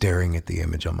 staring at the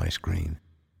image on my screen.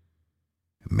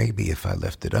 Maybe if I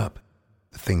left it up,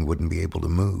 the thing wouldn't be able to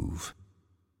move.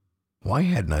 Why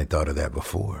hadn't I thought of that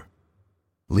before?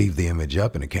 Leave the image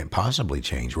up and it can't possibly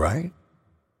change, right?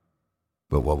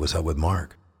 But what was up with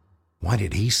Mark? Why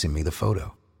did he send me the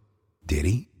photo? Did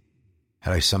he?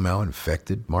 Had I somehow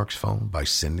infected Mark's phone by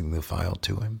sending the file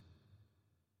to him?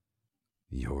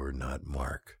 You're not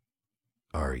Mark,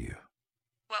 are you?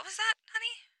 What was that,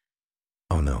 honey?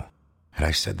 Oh no, had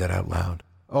I said that out loud?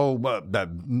 Oh,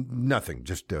 nothing,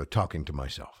 just talking to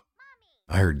myself.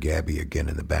 Mommy. I heard Gabby again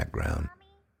in the background.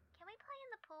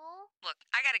 Look,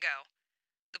 I gotta go.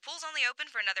 The pool's only open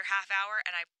for another half hour,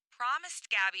 and I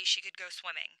promised Gabby she could go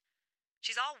swimming.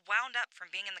 She's all wound up from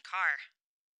being in the car.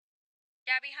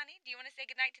 Gabby, honey, do you want to say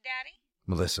goodnight to Daddy?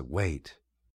 Melissa, wait.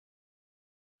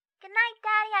 Good night,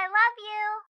 Daddy. I love you.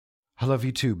 I love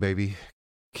you too, baby.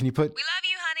 Can you put... We love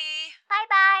you, honey.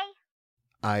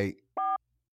 Bye-bye.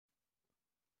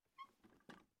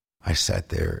 I sat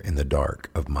there in the dark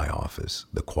of my office,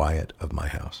 the quiet of my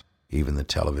house. Even the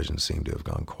television seemed to have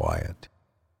gone quiet.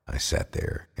 I sat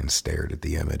there and stared at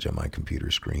the image on my computer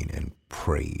screen and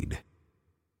prayed.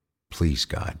 Please,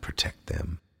 God, protect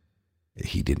them.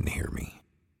 He didn't hear me.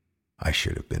 I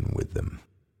should have been with them.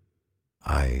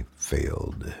 I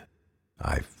failed.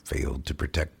 I failed to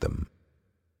protect them.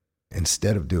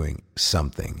 Instead of doing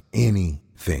something,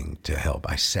 anything to help,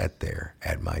 I sat there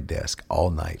at my desk all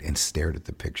night and stared at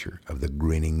the picture of the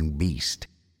grinning beast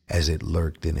as it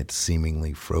lurked in its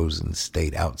seemingly frozen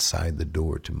state outside the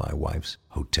door to my wife's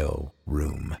hotel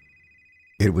room.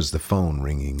 It was the phone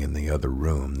ringing in the other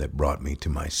room that brought me to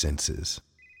my senses.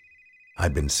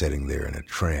 I'd been sitting there in a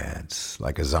trance,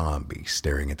 like a zombie,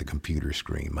 staring at the computer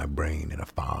screen, my brain in a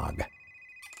fog.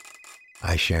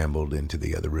 I shambled into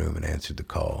the other room and answered the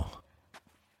call.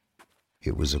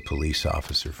 It was a police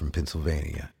officer from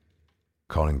Pennsylvania,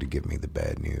 calling to give me the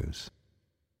bad news.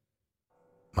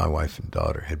 My wife and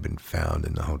daughter had been found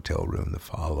in the hotel room the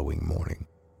following morning.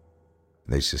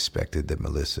 They suspected that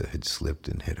Melissa had slipped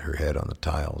and hit her head on the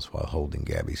tiles while holding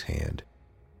Gabby's hand,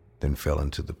 then fell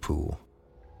into the pool,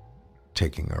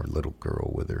 taking our little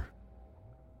girl with her.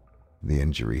 The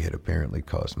injury had apparently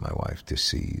caused my wife to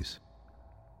seize.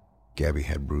 Gabby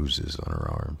had bruises on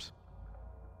her arms.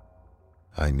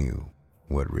 I knew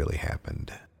what really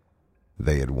happened.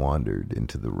 They had wandered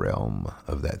into the realm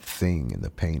of that thing in the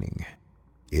painting.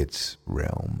 Its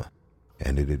realm,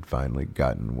 and it had finally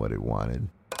gotten what it wanted.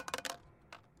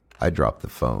 I dropped the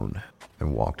phone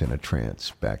and walked in a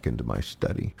trance back into my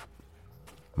study.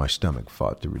 My stomach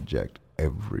fought to reject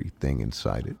everything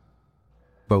inside it.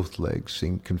 Both legs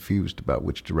seemed confused about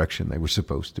which direction they were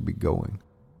supposed to be going,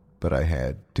 but I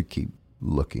had to keep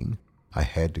looking. I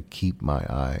had to keep my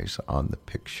eyes on the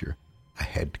picture. I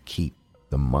had to keep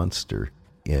the monster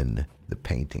in the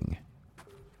painting.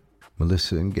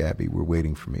 Melissa and Gabby were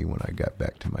waiting for me when I got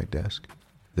back to my desk.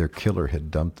 Their killer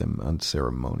had dumped them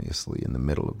unceremoniously in the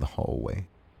middle of the hallway.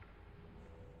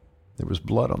 There was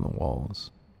blood on the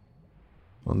walls,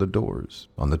 on the doors,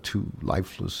 on the two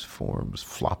lifeless forms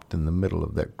flopped in the middle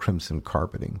of that crimson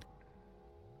carpeting.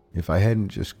 If I hadn't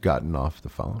just gotten off the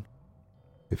phone,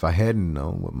 if I hadn't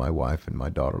known what my wife and my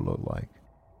daughter looked like,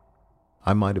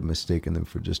 I might have mistaken them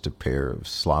for just a pair of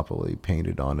sloppily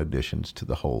painted-on additions to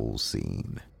the whole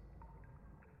scene.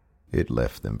 It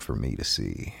left them for me to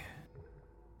see,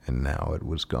 and now it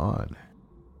was gone.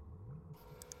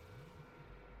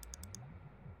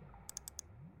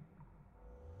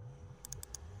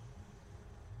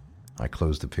 I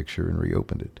closed the picture and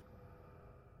reopened it.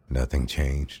 Nothing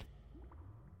changed.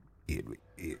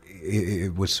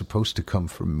 It was supposed to come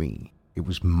from me. It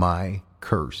was my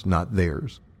curse, not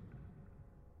theirs.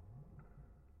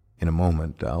 In a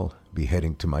moment, I'll be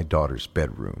heading to my daughter's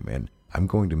bedroom, and I'm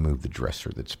going to move the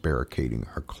dresser that's barricading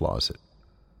her closet.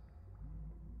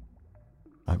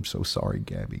 I'm so sorry,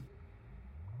 Gabby.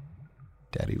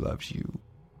 Daddy loves you.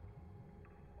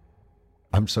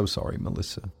 I'm so sorry,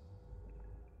 Melissa.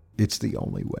 It's the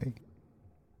only way.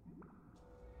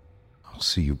 I'll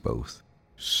see you both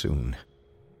soon.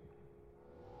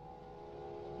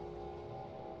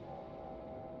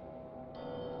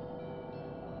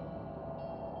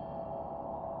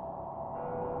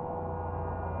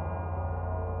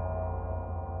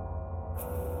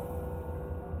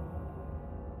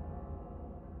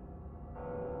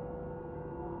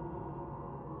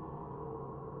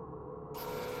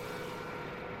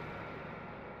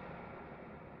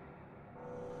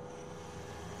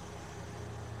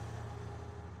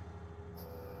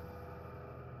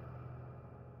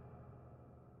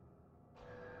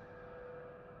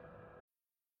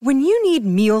 When you need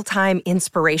mealtime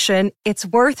inspiration, it's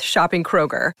worth shopping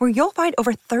Kroger, where you'll find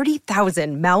over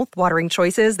 30,000 mouth-watering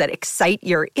choices that excite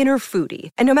your inner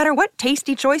foodie. And no matter what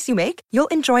tasty choice you make, you'll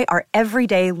enjoy our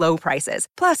everyday low prices,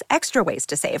 plus extra ways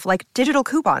to save, like digital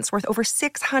coupons worth over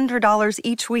 $600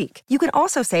 each week. You can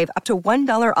also save up to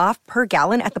 $1 off per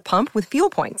gallon at the pump with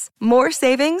fuel points. More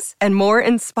savings and more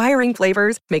inspiring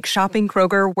flavors make shopping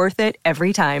Kroger worth it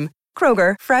every time.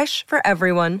 Kroger, fresh for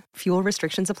everyone. Fuel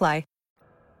restrictions apply.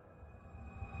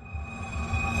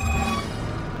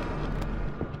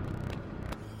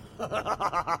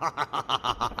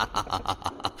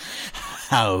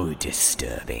 How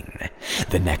disturbing.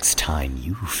 The next time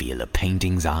you feel a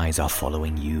painting's eyes are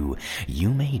following you,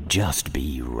 you may just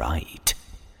be right.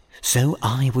 So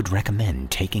I would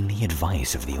recommend taking the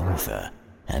advice of the author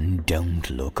and don't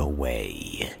look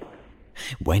away.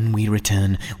 When we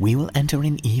return, we will enter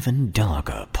an even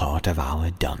darker part of our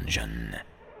dungeon.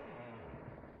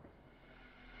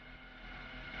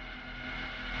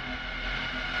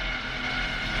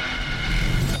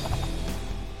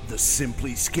 The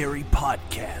Simply Scary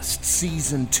Podcast,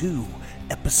 Season 2,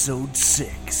 Episode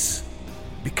 6.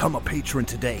 Become a patron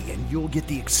today and you'll get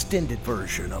the extended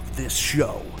version of this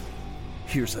show.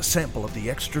 Here's a sample of the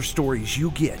extra stories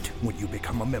you get when you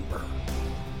become a member.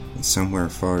 And somewhere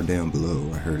far down below,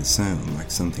 I heard a sound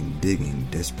like something digging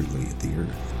desperately at the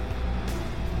earth.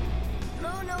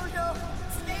 No.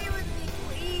 Stay with me,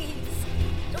 please.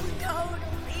 Don't go.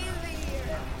 Don't leave me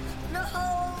here. No.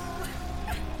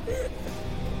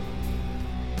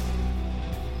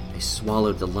 I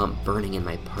swallowed the lump burning in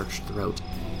my parched throat.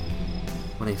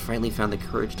 When I finally found the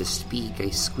courage to speak,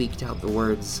 I squeaked out the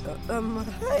words,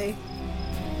 Hi.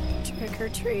 Trick or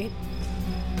treat.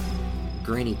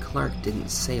 Granny Clark didn't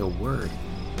say a word.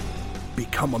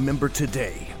 Become a member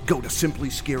today. Go to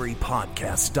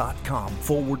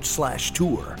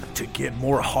simplyscarypodcast.com/tour to get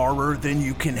more horror than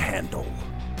you can handle.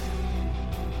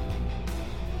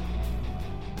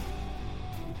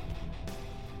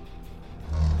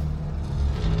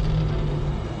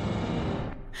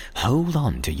 Hold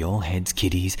on to your heads,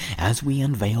 kiddies, as we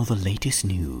unveil the latest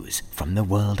news from the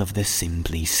world of the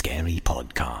Simply Scary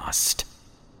podcast.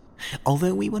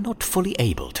 Although we were not fully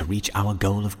able to reach our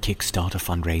goal of Kickstarter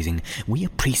fundraising, we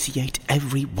appreciate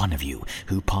every one of you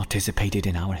who participated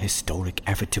in our historic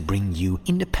effort to bring you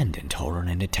independent horror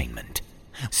entertainment.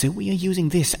 So we are using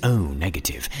this O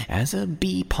negative as a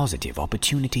B positive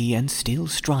opportunity and still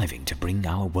striving to bring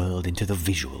our world into the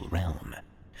visual realm.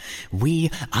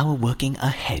 We are working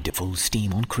ahead full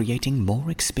steam on creating more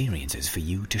experiences for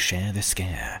you to share the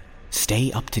scare.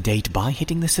 Stay up to date by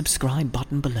hitting the subscribe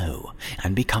button below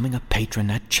and becoming a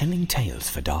patron at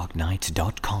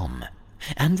chillingtalesfordarknights.com.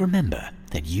 And remember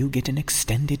that you get an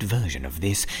extended version of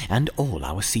this and all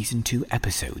our Season 2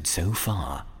 episodes so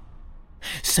far.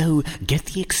 So get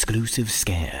the exclusive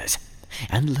scares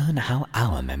and learn how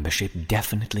our membership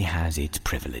definitely has its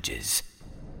privileges.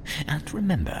 And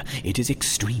remember, it is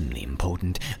extremely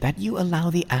important that you allow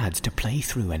the ads to play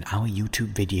through in our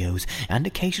YouTube videos and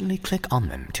occasionally click on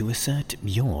them to assert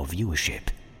your viewership.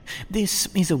 This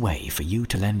is a way for you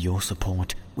to lend your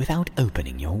support without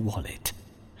opening your wallet.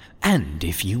 And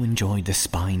if you enjoyed the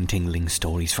spine-tingling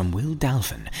stories from Will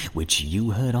Dalfin, which you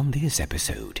heard on this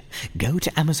episode, go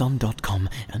to Amazon.com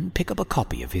and pick up a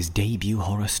copy of his debut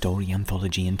horror story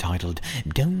anthology entitled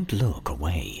Don't Look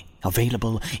Away,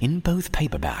 available in both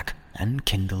paperback and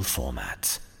Kindle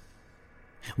formats.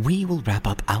 We will wrap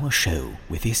up our show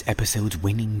with this episode's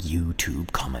winning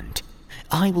YouTube comment.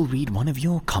 I will read one of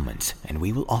your comments, and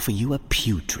we will offer you a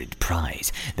putrid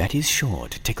prize that is sure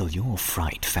to tickle your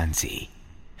fright fancy.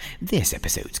 This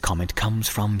episode's comment comes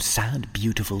from Sad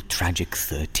Beautiful Tragic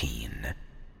 13.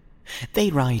 They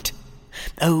write,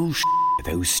 "Oh,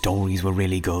 those stories were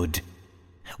really good.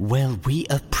 Well, we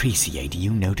appreciate you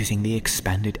noticing the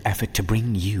expanded effort to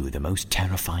bring you the most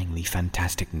terrifyingly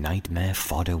fantastic nightmare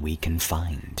fodder we can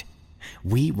find.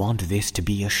 We want this to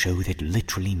be a show that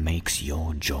literally makes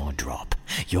your jaw drop,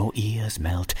 your ears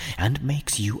melt, and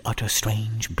makes you utter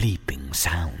strange bleeping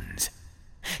sounds.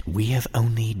 We have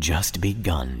only just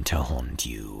begun to haunt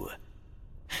you.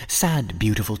 Sad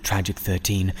Beautiful Tragic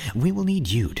 13, we will need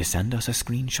you to send us a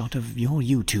screenshot of your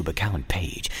YouTube account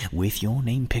page with your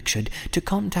name pictured to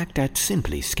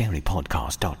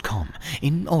contact@simplyscarypodcast.com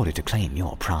in order to claim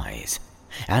your prize.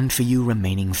 And for you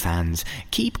remaining fans,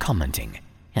 keep commenting,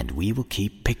 and we will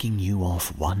keep picking you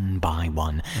off one by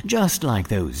one, just like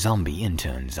those zombie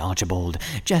interns Archibald,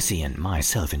 Jesse, and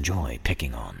myself enjoy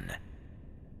picking on.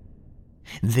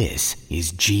 This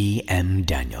is G.M.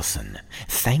 Danielson,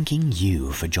 thanking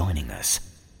you for joining us.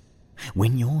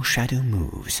 When your shadow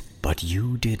moves, but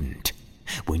you didn't.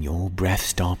 When your breath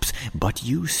stops, but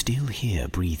you still hear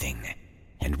breathing.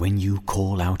 And when you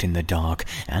call out in the dark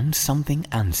and something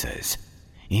answers,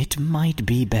 it might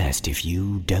be best if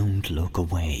you don't look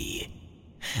away.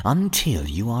 Until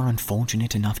you are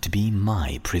unfortunate enough to be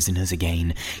my prisoners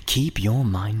again, keep your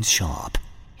minds sharp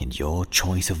and your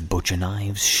choice of butcher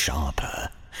knives sharper,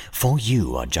 for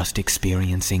you are just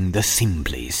experiencing the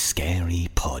Simply Scary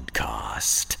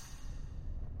Podcast.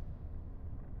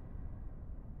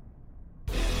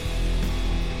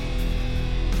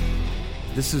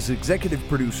 This is executive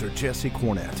producer Jesse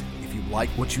Cornett. If you like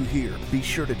what you hear, be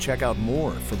sure to check out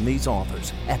more from these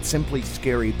authors at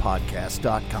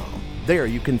simplyscarypodcast.com. There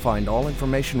you can find all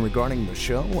information regarding the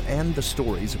show and the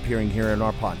stories appearing here in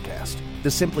our podcast. The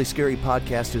Simply Scary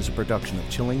Podcast is a production of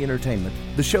Chilling Entertainment.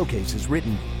 The Showcase is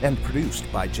written and produced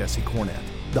by Jesse Cornett.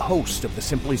 The host of the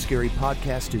Simply Scary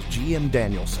Podcast is G.M.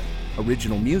 Danielson.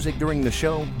 Original music during the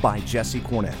show by Jesse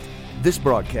Cornett. This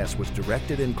broadcast was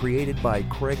directed and created by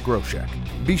Craig Groshek.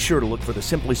 Be sure to look for the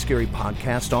Simply Scary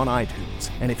Podcast on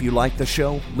iTunes. And if you like the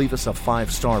show, leave us a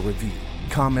 5-star review.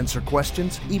 Comments or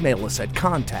questions? Email us at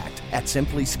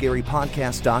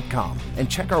contact@simplyscarypodcast.com and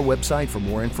check our website for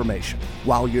more information.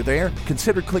 While you're there,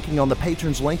 consider clicking on the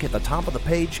patrons link at the top of the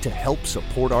page to help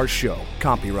support our show.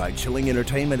 Copyright Chilling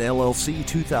Entertainment LLC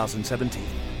 2017.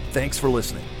 Thanks for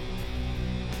listening.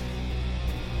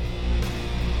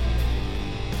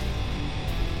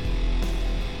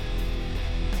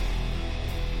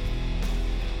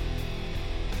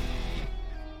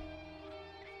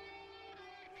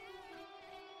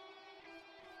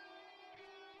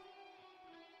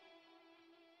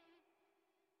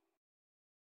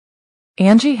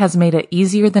 Angie has made it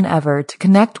easier than ever to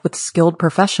connect with skilled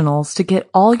professionals to get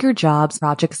all your jobs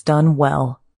projects done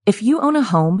well. If you own a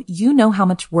home, you know how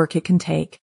much work it can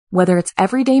take, whether it's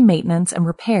everyday maintenance and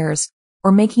repairs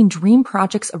or making dream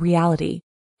projects a reality.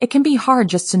 It can be hard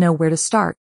just to know where to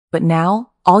start, but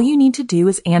now all you need to do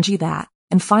is Angie that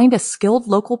and find a skilled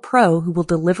local pro who will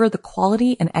deliver the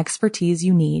quality and expertise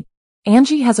you need.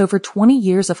 Angie has over 20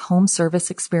 years of home service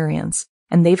experience,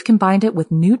 and they've combined it with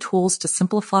new tools to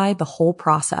simplify the whole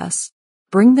process.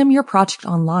 Bring them your project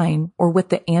online or with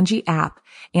the Angie app,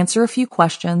 answer a few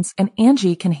questions, and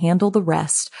Angie can handle the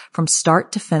rest from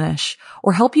start to finish,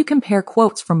 or help you compare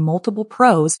quotes from multiple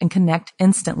pros and connect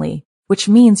instantly, which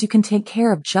means you can take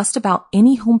care of just about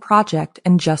any home project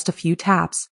in just a few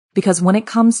taps. Because when it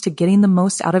comes to getting the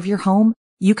most out of your home,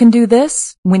 you can do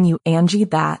this when you Angie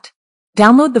that.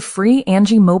 Download the free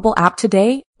Angie mobile app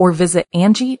today or visit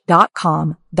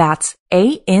Angie.com. That's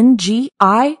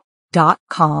ANGI.com.